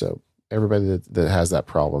 7. So everybody that has that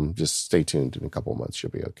problem, just stay tuned. In a couple of months,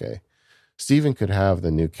 you'll be okay. Steven could have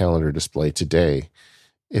the new calendar display today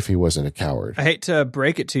if he wasn't a coward. I hate to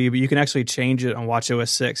break it to you, but you can actually change it on WatchOS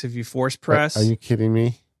 6 if you force press. Are you kidding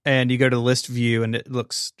me? And you go to the list view and it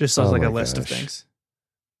looks like a list of things.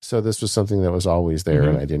 So this was something that was always there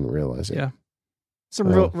and I didn't realize it. Yeah. Some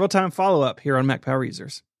real-time follow-up here on Mac Power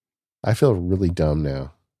Users. I feel really dumb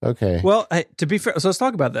now. Okay. Well, to be fair, so let's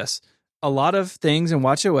talk about this. A lot of things in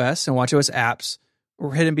WatchOS and WatchOS apps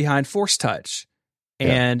were hidden behind Force Touch.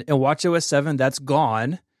 And in WatchOS 7, that's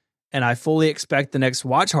gone. And I fully expect the next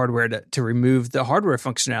watch hardware to remove the hardware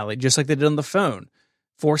functionality, just like they did on the phone.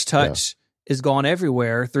 Force Touch is gone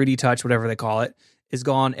everywhere. 3D Touch, whatever they call it, is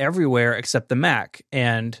gone everywhere except the Mac.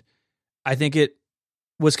 And I think it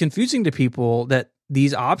was confusing to people that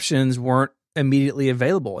these options weren't immediately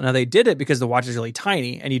available. Now, they did it because the watch is really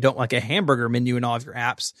tiny and you don't like a hamburger menu in all of your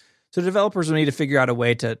apps. So developers will need to figure out a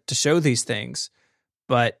way to show these things.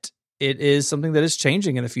 But it is something that is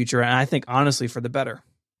changing in the future. And I think, honestly, for the better.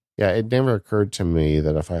 Yeah, it never occurred to me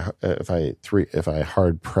that if I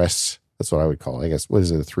hard press, that's what I would call it. I guess, what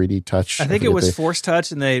is it, a 3D touch? I think it was Force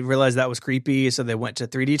Touch, and they realized that was creepy, so they went to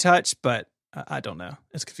 3D Touch, but I don't know.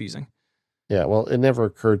 It's confusing. Yeah, well, it never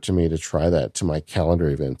occurred to me to try that to my calendar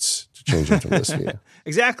events, to change them to list view.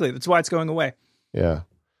 Exactly. That's why it's going away. Yeah.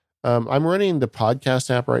 I'm running the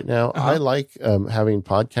podcast app right now. I like having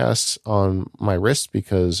podcasts on my wrist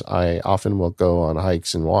because I often will go on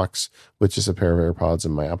hikes and walks with just a pair of AirPods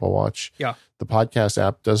and my Apple Watch. Yeah. The podcast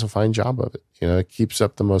app does a fine job of it. It keeps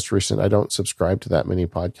up the most recent. I don't subscribe to that many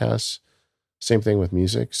podcasts. Same thing with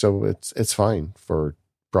music. So it's fine for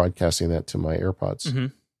broadcasting that to my AirPods. Mm-hmm.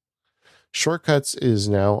 Shortcuts is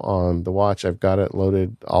now on the watch. I've got it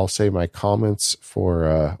loaded. I'll save my comments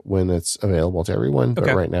for when it's available to everyone. But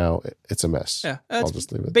right now, it's a mess. Yeah, I'll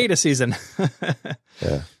just leave it. Beta season.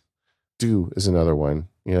 Yeah. Do is another one.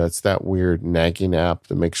 It's that weird nagging app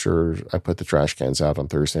to make sure I put the trash cans out on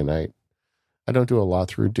Thursday night. I don't do a lot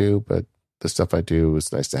through Do, but the stuff I do,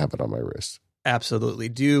 it's nice to have it on my wrist. Absolutely.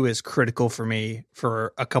 Do is critical for me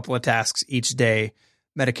for a couple of tasks each day,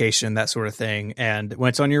 medication, that sort of thing. And when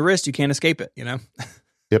it's on your wrist, you can't escape it,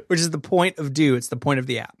 Yep. Which is the point of Do. It's the point of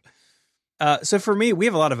the app. So for me, we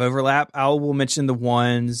have a lot of overlap. I will mention the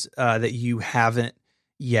ones that you haven't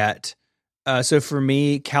yet. So for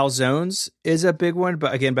me, Calzones is a big one,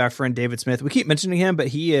 but again, by our friend David Smith. We keep mentioning him, but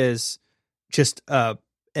he is just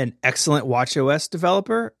an excellent watchOS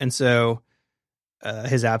developer. And so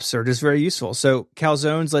his apps are just very useful. So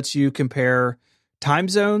Calzones lets you compare time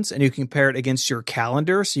zones, and you compare it against your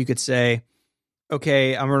calendar. So you could say,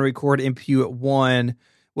 okay, I'm going to record MPU at 1.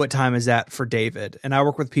 What time is that for David? And I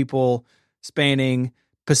work with people spanning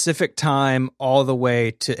Pacific time all the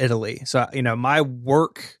way to Italy. So, my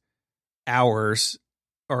work hours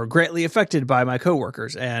are greatly affected by my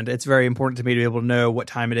coworkers, and it's very important to me to be able to know what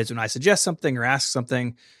time it is when I suggest something or ask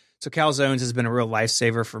something. So Calzones has been a real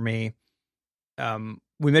lifesaver for me.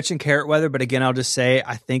 We mentioned Carrot Weather, but again, I'll just say,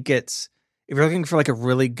 I think if you're looking for like a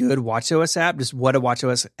really good watchOS app, just what a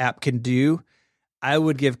watchOS app can do, I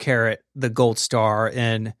would give Carrot the gold star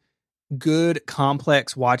in good,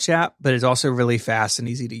 complex watch app, but it's also really fast and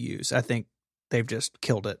easy to use. I think they've just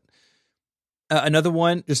killed it. Another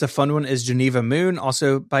one, just a fun one, is Geneva Moon,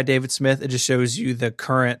 also by David Smith. It just shows you the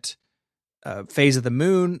current phase of the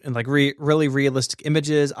moon and like really realistic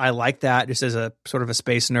images. I like that just as a sort of a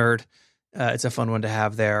space nerd. It's a fun one to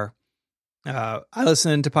have there. I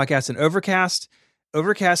listen to podcasts in Overcast.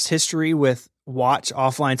 Overcast history with watch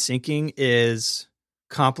offline syncing is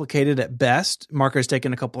complicated at best. Marco's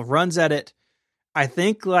taken a couple of runs at it. I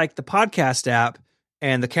think like the podcast app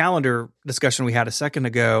and the calendar discussion we had a second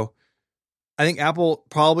ago, I think Apple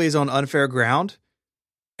probably is on unfair ground,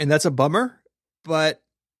 and that's a bummer, but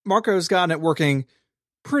Marco's gotten it working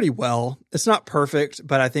pretty well. It's not perfect,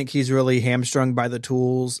 but I think he's really hamstrung by the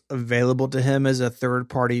tools available to him as a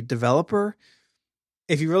third-party developer.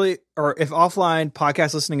 If offline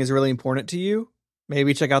podcast listening is really important to you,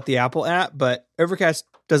 maybe check out the Apple app, but Overcast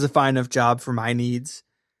does a fine enough job for my needs.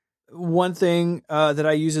 One thing that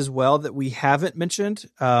I use as well that we haven't mentioned,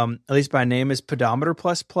 at least by name, is Pedometer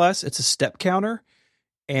Plus. It's a step counter,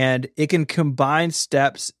 and it can combine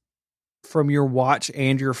steps from your watch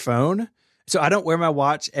and your phone. So I don't wear my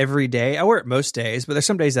watch every day. I wear it most days, but there's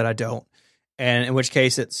some days that I don't, and in which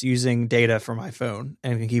case it's using data from my phone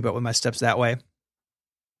and can keep up with my steps that way.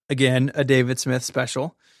 Again, a David Smith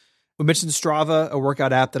special. We mentioned Strava, a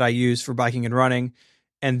workout app that I use for biking and running.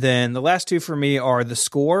 And then the last two for me are The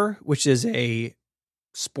Score, which is a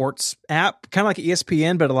sports app, kind of like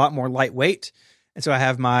ESPN, but a lot more lightweight. And so I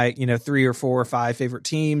have my, 3 or 4 or 5 favorite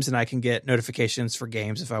teams, and I can get notifications for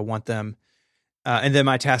games if I want them. And then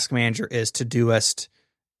my task manager is Todoist.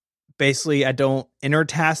 Basically, I don't enter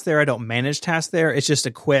tasks there. I don't manage tasks there. It's just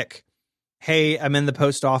a quick, hey, I'm in the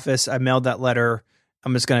post office. I mailed that letter.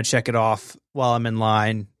 I'm just going to check it off while I'm in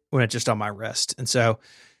line when it's just on my wrist. And so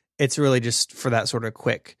it's really just for that sort of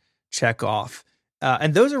quick check off.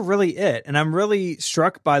 And those are really it. And I'm really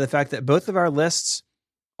struck by the fact that both of our lists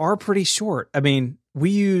are pretty short. I mean, we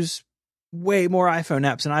use way more iPhone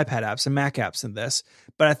apps and iPad apps and Mac apps than this.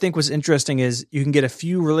 But I think what's interesting is you can get a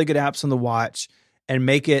few really good apps on the watch and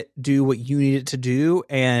make it do what you need it to do.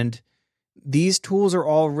 And these tools are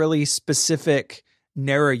all really specific,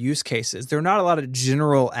 narrow use cases. There are not a lot of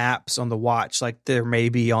general apps on the watch like there may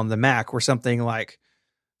be on the Mac, where something like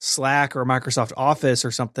Slack or Microsoft Office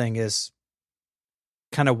or something is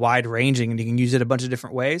kind of wide ranging and you can use it a bunch of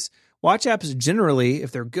different ways. Watch apps generally,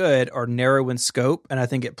 if they're good, are narrow in scope, and I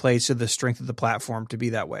think it plays to the strength of the platform to be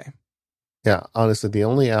that way. Yeah, honestly, the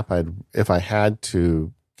only app if I had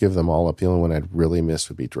to give them all up, the only one I'd really miss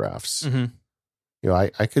would be Drafts. Mm-hmm.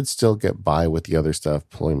 I could still get by with the other stuff,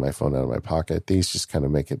 pulling my phone out of my pocket. These just kind of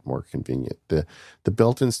make it more convenient. The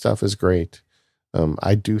built-in stuff is great.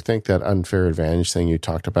 I do think that unfair advantage thing you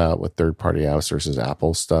talked about with third-party apps versus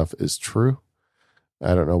Apple stuff is true.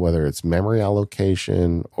 I don't know whether it's memory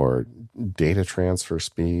allocation or data transfer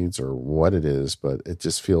speeds or what it is, but it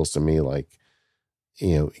just feels to me like,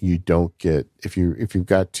 you don't get, if you've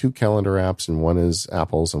got 2 calendar apps and one is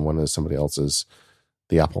Apple's and one is somebody else's,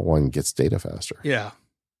 the Apple one gets data faster. Yeah,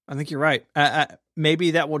 I think you're right.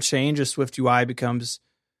 Maybe that will change as Swift UI becomes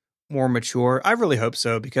more mature. I really hope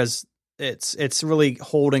so, because it's really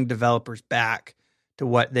holding developers back to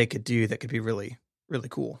what they could do that could be really, really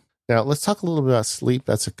cool. Now, let's talk a little bit about sleep.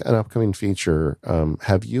 That's an upcoming feature.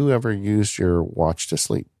 Have you ever used your watch to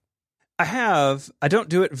sleep? I have. I don't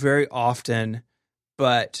do it very often,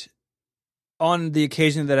 but on the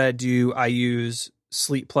occasion that I do, I use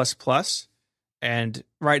Sleep Plus Plus. And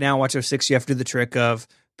right now, WatchOS 6, you have to do the trick of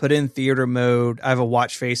put in theater mode. I have a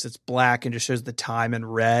watch face that's black and just shows the time in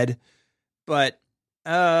red. But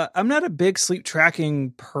I'm not a big sleep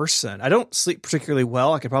tracking person. I don't sleep particularly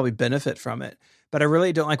well. I could probably benefit from it, but I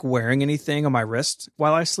really don't like wearing anything on my wrist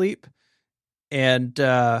while I sleep. And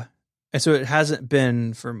so it hasn't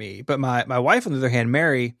been for me. But my wife, on the other hand,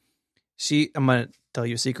 Mary, I'm going to tell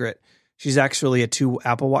you a secret. She's actually a 2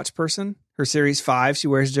 Apple Watch person. Her Series 5 she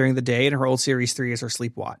wears during the day, and her old Series 3 is her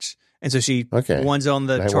sleep watch. And so one's on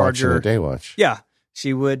the Night charger. Watch and a day watch. Yeah.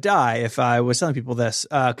 She would die if I was telling people this.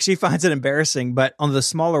 She finds it embarrassing. But on the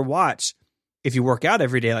smaller watch, if you work out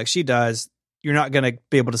every day like she does, you're not going to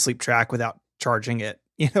be able to sleep track without charging it,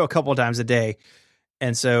 a couple of times a day.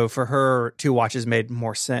 And so for her, 2 watches made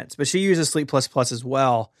more sense. But she uses Sleep Plus Plus as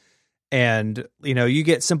well. And, you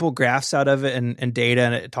get simple graphs out of it and data,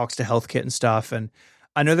 and it talks to HealthKit and stuff. And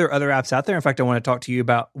I know there are other apps out there. In fact, I want to talk to you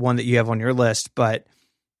about one that you have on your list. But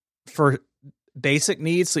for basic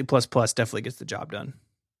needs, Sleep Plus Plus definitely gets the job done.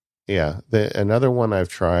 Yeah. Another one I've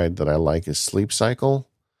tried that I like is Sleep Cycle.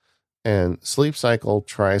 And Sleep Cycle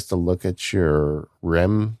tries to look at your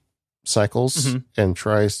REM cycles and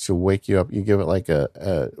tries to wake you up. You give it like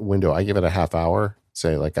a window. I give it a half hour.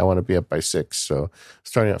 Say like, I want to be up by 6. So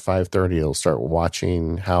starting at 5:30, it'll start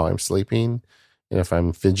watching how I'm sleeping. And if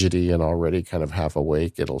I'm fidgety and already kind of half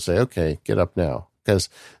awake, it'll say, okay, get up now. Because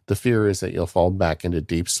the fear is that you'll fall back into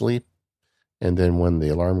deep sleep. And then when the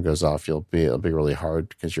alarm goes off, it'll be really hard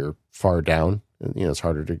because you're far down. And, it's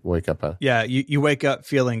harder to wake up. Yeah, you wake up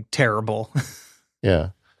feeling terrible. Yeah.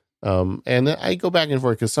 And I go back and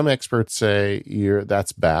forth because some experts say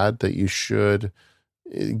that's bad, that you should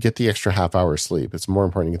get the extra half hour sleep. It's more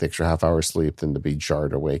important to get the extra half hour sleep than to be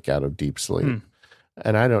jarred awake out of deep sleep.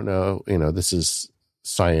 And I don't know, this is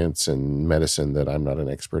science and medicine that I'm not an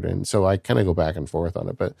expert in. So I kind of go back and forth on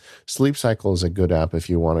it. But Sleep Cycle is a good app if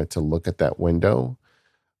you wanted to look at that window.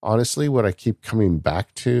 Honestly, what I keep coming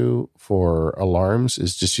back to for alarms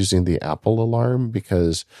is just using the Apple alarm,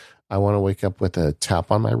 because I want to wake up with a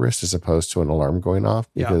tap on my wrist as opposed to an alarm going off,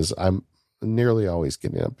 because I'm nearly always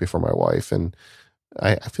getting up before my wife, and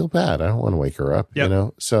I feel bad. I don't want to wake her up,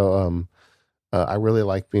 So I really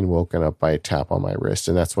like being woken up by a tap on my wrist,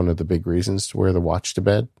 and that's one of the big reasons to wear the watch to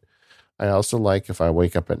bed. I also like, if I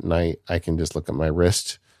wake up at night, I can just look at my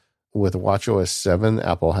wrist. With WatchOS 7,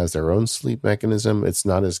 Apple has their own sleep mechanism. It's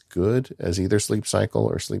not as good as either Sleep Cycle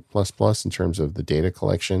or Sleep Plus Plus in terms of the data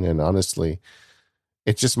collection. And honestly,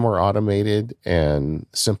 it's just more automated and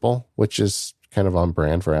simple, which is kind of on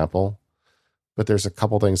brand for Apple. But there's a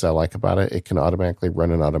couple things I like about it. It can automatically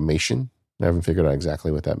run an automation. I haven't figured out exactly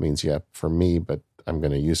what that means yet for me, but I'm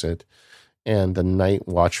going to use it. And the night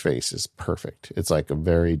watch face is perfect. It's like a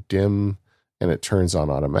very dim, and it turns on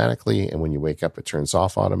automatically. And when you wake up, it turns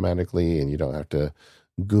off automatically, and you don't have to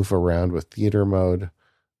goof around with theater mode.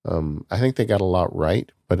 I think they got a lot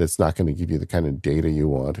right, but it's not going to give you the kind of data you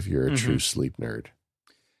want if you're a true sleep nerd.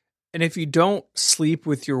 And if you don't sleep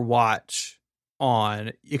with your watch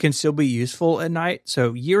on, it can still be useful at night.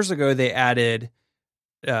 So years ago, they added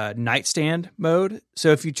nightstand mode.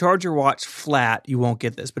 So if you charge your watch flat, you won't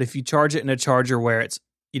get this. But if you charge it in a charger where it's,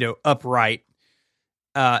 upright,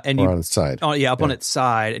 and or on its side. On its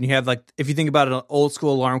side. And you have, like, if you think about an old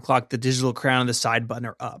school alarm clock, the digital crown and the side button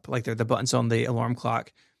are up, like they're the buttons on the alarm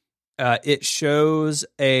clock. It shows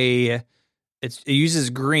it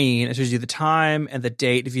uses green. It shows you the time and the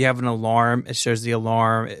date. If you have an alarm, it shows the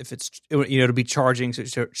alarm. If it's, to be charging, so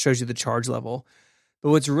it shows you the charge level. But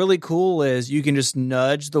what's really cool is you can just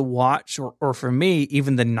nudge the watch, or for me,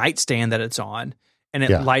 even the nightstand that it's on, and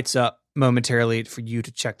it lights up momentarily for you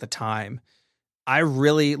to check the time. I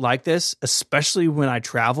really like this, especially when I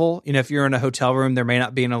travel. If you're in a hotel room, there may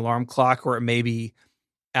not be an alarm clock, or it may be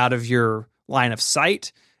out of your line of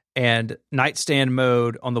sight. And nightstand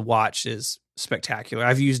mode on the watch is spectacular.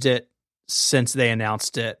 I've used it since they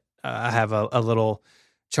announced it. I have a little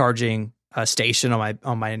charging station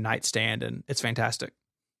on my nightstand, and it's fantastic.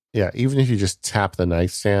 Yeah, even if you just tap the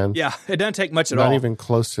nightstand. Yeah, it doesn't take much at all. Not even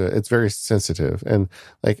close to it. It's very sensitive. And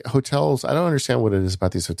like hotels, I don't understand what it is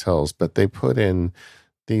about these hotels, but they put in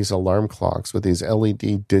these alarm clocks with these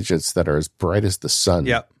LED digits that are as bright as the sun.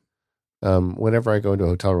 Yep. Whenever I go into a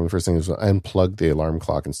hotel room, the first thing is unplug the alarm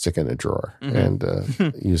clock and stick it in a drawer. And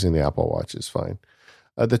using the Apple Watch is fine.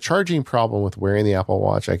 The charging problem with wearing the Apple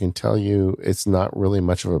Watch, I can tell you it's not really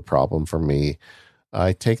much of a problem for me.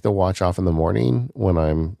 I take the watch off in the morning when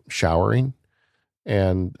I'm showering.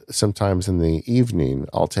 And sometimes in the evening,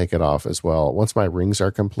 I'll take it off as well. Once my rings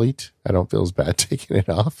are complete, I don't feel as bad taking it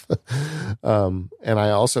off. And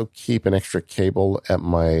I also keep an extra cable at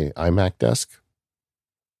my iMac desk.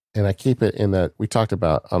 And I keep it in that we talked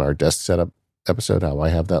about on our desk setup episode, how I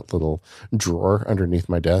have that little drawer underneath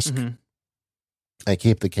my desk. Mm-hmm. I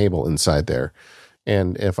keep the cable inside there.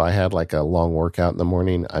 And if I had like a long workout in the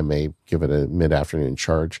morning, I may give it a mid-afternoon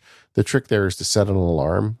charge. The trick there is to set an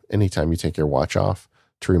alarm anytime you take your watch off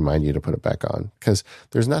to remind you to put it back on. Because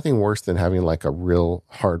there's nothing worse than having like a real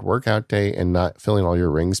hard workout day and not filling all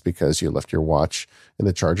your rings because you left your watch in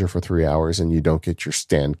the charger for 3 hours and you don't get your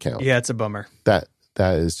stand count. Yeah, it's a bummer. That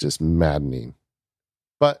is just maddening.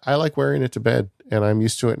 But I like wearing it to bed, and I'm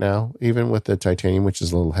used to it now, even with the titanium, which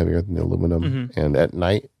is a little heavier than the aluminum. Mm-hmm. And at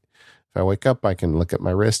night, if I wake up, I can look at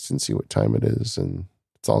my wrist and see what time it is, and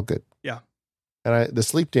it's all good. Yeah. And the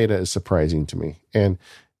sleep data is surprising to me. And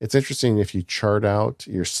it's interesting if you chart out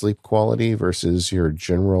your sleep quality versus your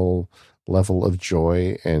general level of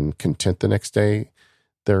joy and content the next day,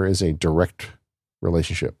 there is a direct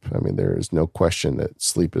relationship. I mean, there is no question that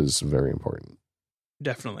sleep is very important.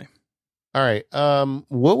 Definitely. All right.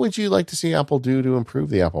 What would you like to see Apple do to improve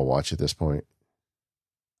the Apple Watch at this point?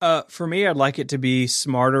 For me, I'd like it to be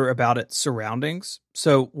smarter about its surroundings.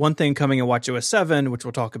 So one thing coming in WatchOS 7, which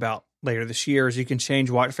we'll talk about later this year, is you can change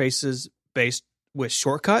watch faces based with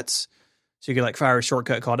shortcuts. So you can like fire a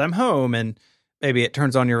shortcut called I'm home, and maybe it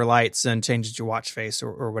turns on your lights and changes your watch face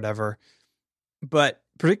or whatever. But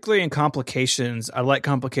particularly in complications, I like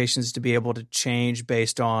complications to be able to change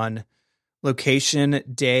based on location,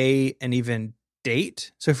 day, and even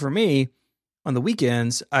date. So for me, on the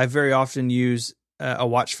weekends, I very often use a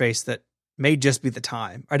watch face that may just be the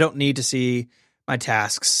time. I don't need to see my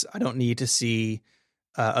tasks. I don't need to see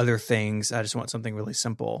other things. I just want something really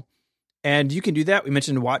simple. And you can do that. We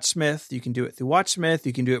mentioned WatchSmith. You can do it through WatchSmith.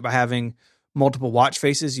 You can do it by having multiple watch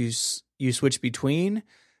faces you switch between.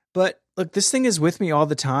 But look, this thing is with me all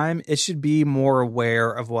the time. It should be more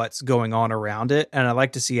aware of what's going on around it. And I'd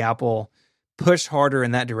like to see Apple push harder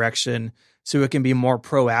in that direction so it can be more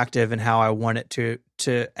proactive in how I want it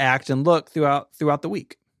to act and look throughout the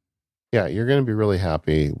week. Yeah, you're going to be really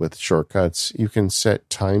happy with shortcuts. You can set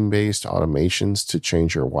time-based automations to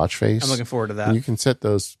change your watch face. I'm looking forward to that. And you can set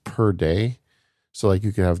those per day. So like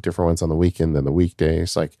you could have different ones on the weekend than the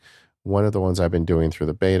weekdays. Like one of the ones I've been doing through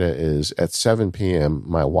the beta is at 7 p.m.,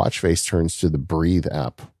 my watch face turns to the Breathe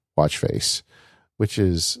app watch face, which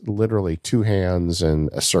is literally 2 hands and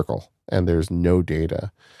a circle, and there's no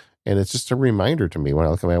data. And it's just a reminder to me when I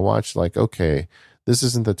look at my watch, like, okay, this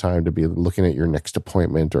isn't the time to be looking at your next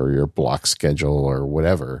appointment or your block schedule or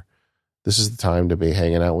whatever. This is the time to be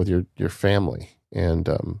hanging out with your family. And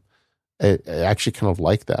I actually kind of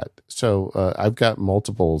like that. So I've got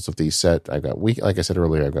multiples of these set. I've got like I said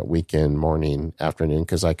earlier, I've got weekend, morning, afternoon,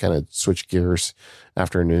 because I kind of switch gears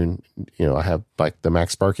afternoon. You know, I have like the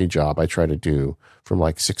Max Sparky job I try to do from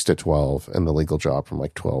like 6 to 12 and the legal job from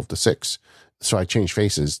like 12 to 6. So I change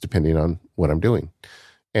faces depending on what I'm doing.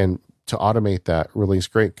 And to automate that really is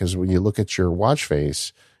great because when you look at your watch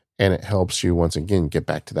face and it helps you once again get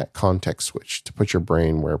back to that context switch to put your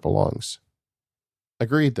brain where it belongs.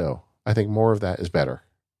 Agreed, though. I think more of that is better.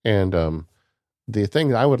 And the thing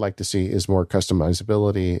that I would like to see is more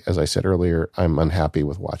customizability. As I said earlier, I'm unhappy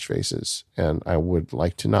with watch faces and I would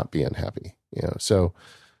like to not be unhappy. You know, so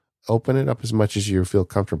open it up as much as you feel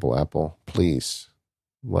comfortable, Apple. Please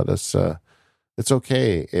let us it's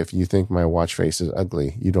okay if you think my watch face is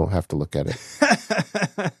ugly. You don't have to look at it.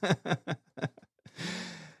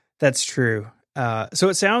 That's true. So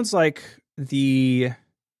it sounds like the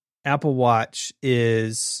Apple Watch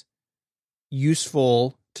is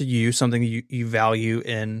useful to you, something you value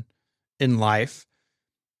in life.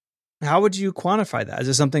 How would you quantify that? Is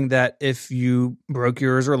it something that if you broke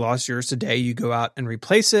yours or lost yours today, you go out and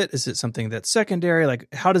replace it? Is it something that's secondary? Like,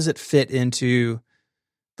 how does it fit into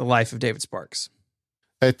the life of David Sparks?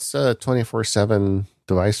 It's a 24/7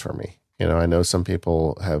 device for me. You know, I know some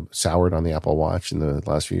people have soured on the Apple Watch in the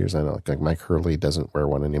last few years. I know like Mike Hurley doesn't wear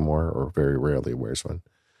one anymore or very rarely wears one.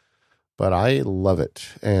 But I love it.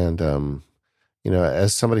 And, you know,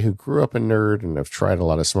 as somebody who grew up a nerd and have tried a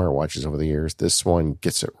lot of smartwatches over the years, this one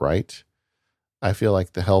gets it right. I feel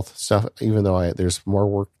like the health stuff, even though there's more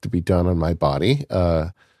work to be done on my body,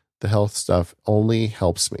 the health stuff only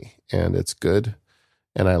helps me and it's good.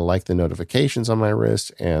 And I like the notifications on my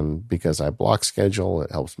wrist. And because I block schedule,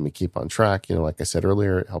 it helps me keep on track. You know, like I said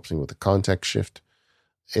earlier, it helps me with the context shift.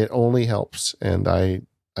 It only helps. And I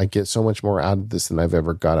get so much more out of this than I've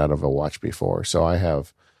ever got out of a watch before. So I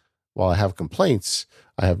have while I have complaints,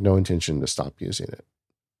 I have no intention to stop using it.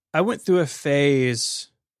 I went through a phase,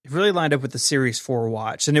 it really lined up with the Series 4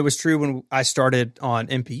 watch. And it was true when I started on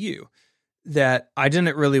MPU that I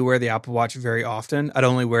didn't really wear the Apple Watch very often. I'd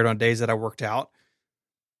only wear it on days that I worked out.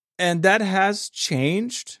 And that has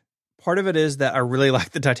changed. Part of it is that I really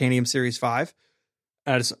like the Titanium Series 5.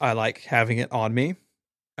 I like having it on me.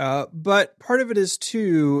 But part of it is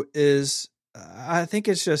too, I think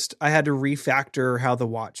it's just I had to refactor how the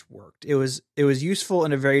watch worked. It was useful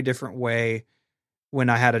in a very different way when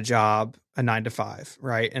I had a job, a 9 to 5,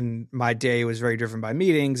 right? And my day was very driven by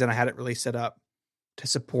meetings, and I had it really set up to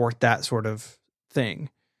support that sort of thing.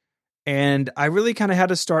 And I really kind of had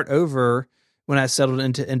to start over when I settled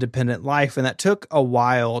into independent life, and that took a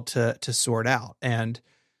while to sort out. And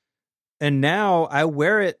now I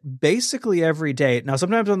wear it basically every day. Now,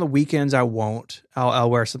 sometimes on the weekends I won't. I'll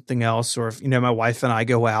wear something else, or if my wife and I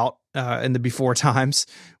go out in the before times,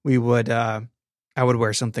 I would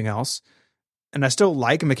wear something else. And I still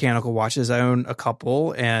like mechanical watches. I own a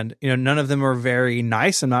couple, and none of them are very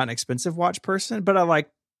nice. I'm not an expensive watch person, but I like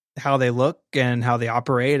how they look and how they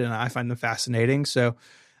operate, and I find them fascinating. So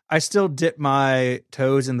I still dip my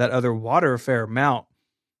toes in that other water a fair amount,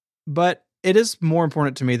 but it is more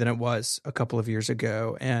important to me than it was a couple of years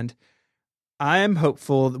ago. And I am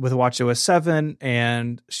hopeful with WatchOS 7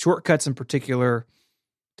 and shortcuts in particular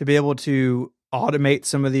to be able to automate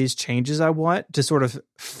some of these changes I want, to sort of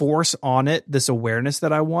force on it this awareness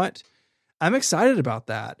that I want. I'm excited about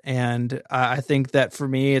that. And I think that for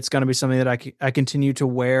me, it's going to be something that I continue to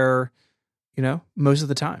wear, most of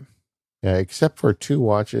the time. Yeah, except for 2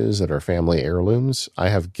 watches that are family heirlooms, I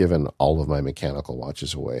have given all of my mechanical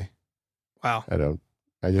watches away. Wow.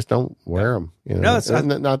 I just don't wear them. No, it's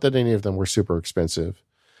not that any of them were super expensive,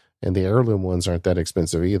 and the heirloom ones aren't that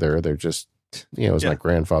expensive either. They're just, it's my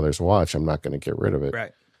grandfather's watch. I'm not going to get rid of it.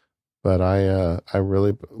 Right. But I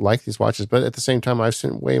really like these watches. But at the same time, I've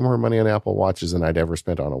spent way more money on Apple Watches than I'd ever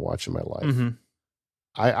spent on a watch in my life. Mm-hmm.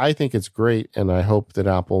 I think it's great, and I hope that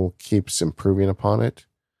Apple keeps improving upon it.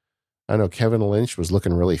 I know Kevin Lynch was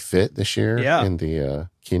looking really fit this year in the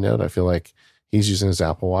keynote. I feel like he's using his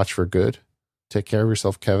Apple Watch for good. Take care of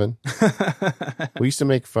yourself, Kevin. We used to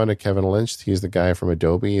make fun of Kevin Lynch. He's the guy from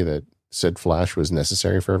Adobe that said Flash was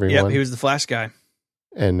necessary for everyone. Yeah, he was the Flash guy.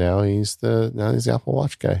 And now he's the Apple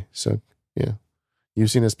Watch guy. So yeah,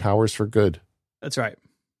 using his powers for good. That's right.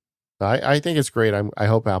 I think it's great. I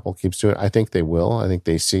hope Apple keeps doing it. I think they will. I think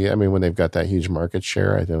they see it. I mean, when they've got that huge market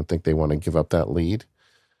share, I don't think they want to give up that lead.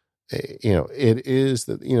 It is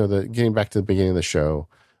getting back to the beginning of the show,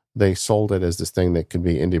 they sold it as this thing that could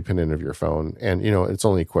be independent of your phone. And, it's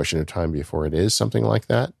only a question of time before it is something like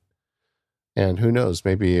that. And who knows,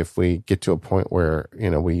 maybe if we get to a point where,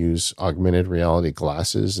 we use augmented reality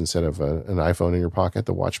glasses instead of an iPhone in your pocket,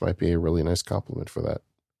 the watch might be a really nice complement for that.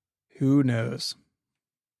 Who knows?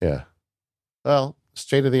 Yeah. Well,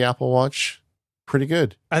 state of the Apple Watch, pretty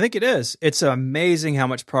good. I think it is. It's amazing how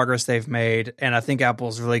much progress they've made. And I think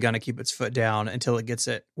Apple's really going to keep its foot down until it gets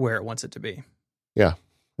it where it wants it to be. Yeah.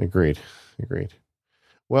 Agreed.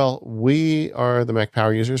 Well, we are the Mac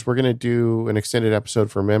Power Users. We're going to do an extended episode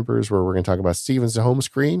for members where we're going to talk about Steven's home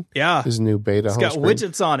screen. Yeah. His new beta home screen. It's got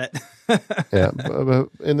widgets on it. Yeah. But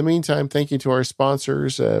in the meantime, thank you to our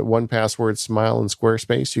sponsors, 1Password, Smile, and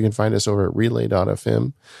Squarespace. You can find us over at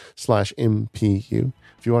relay.fm/MPU.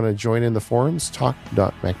 If you want to join in the forums,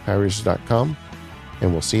 talk.macpowerusers.com,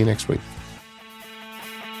 and we'll see you next week.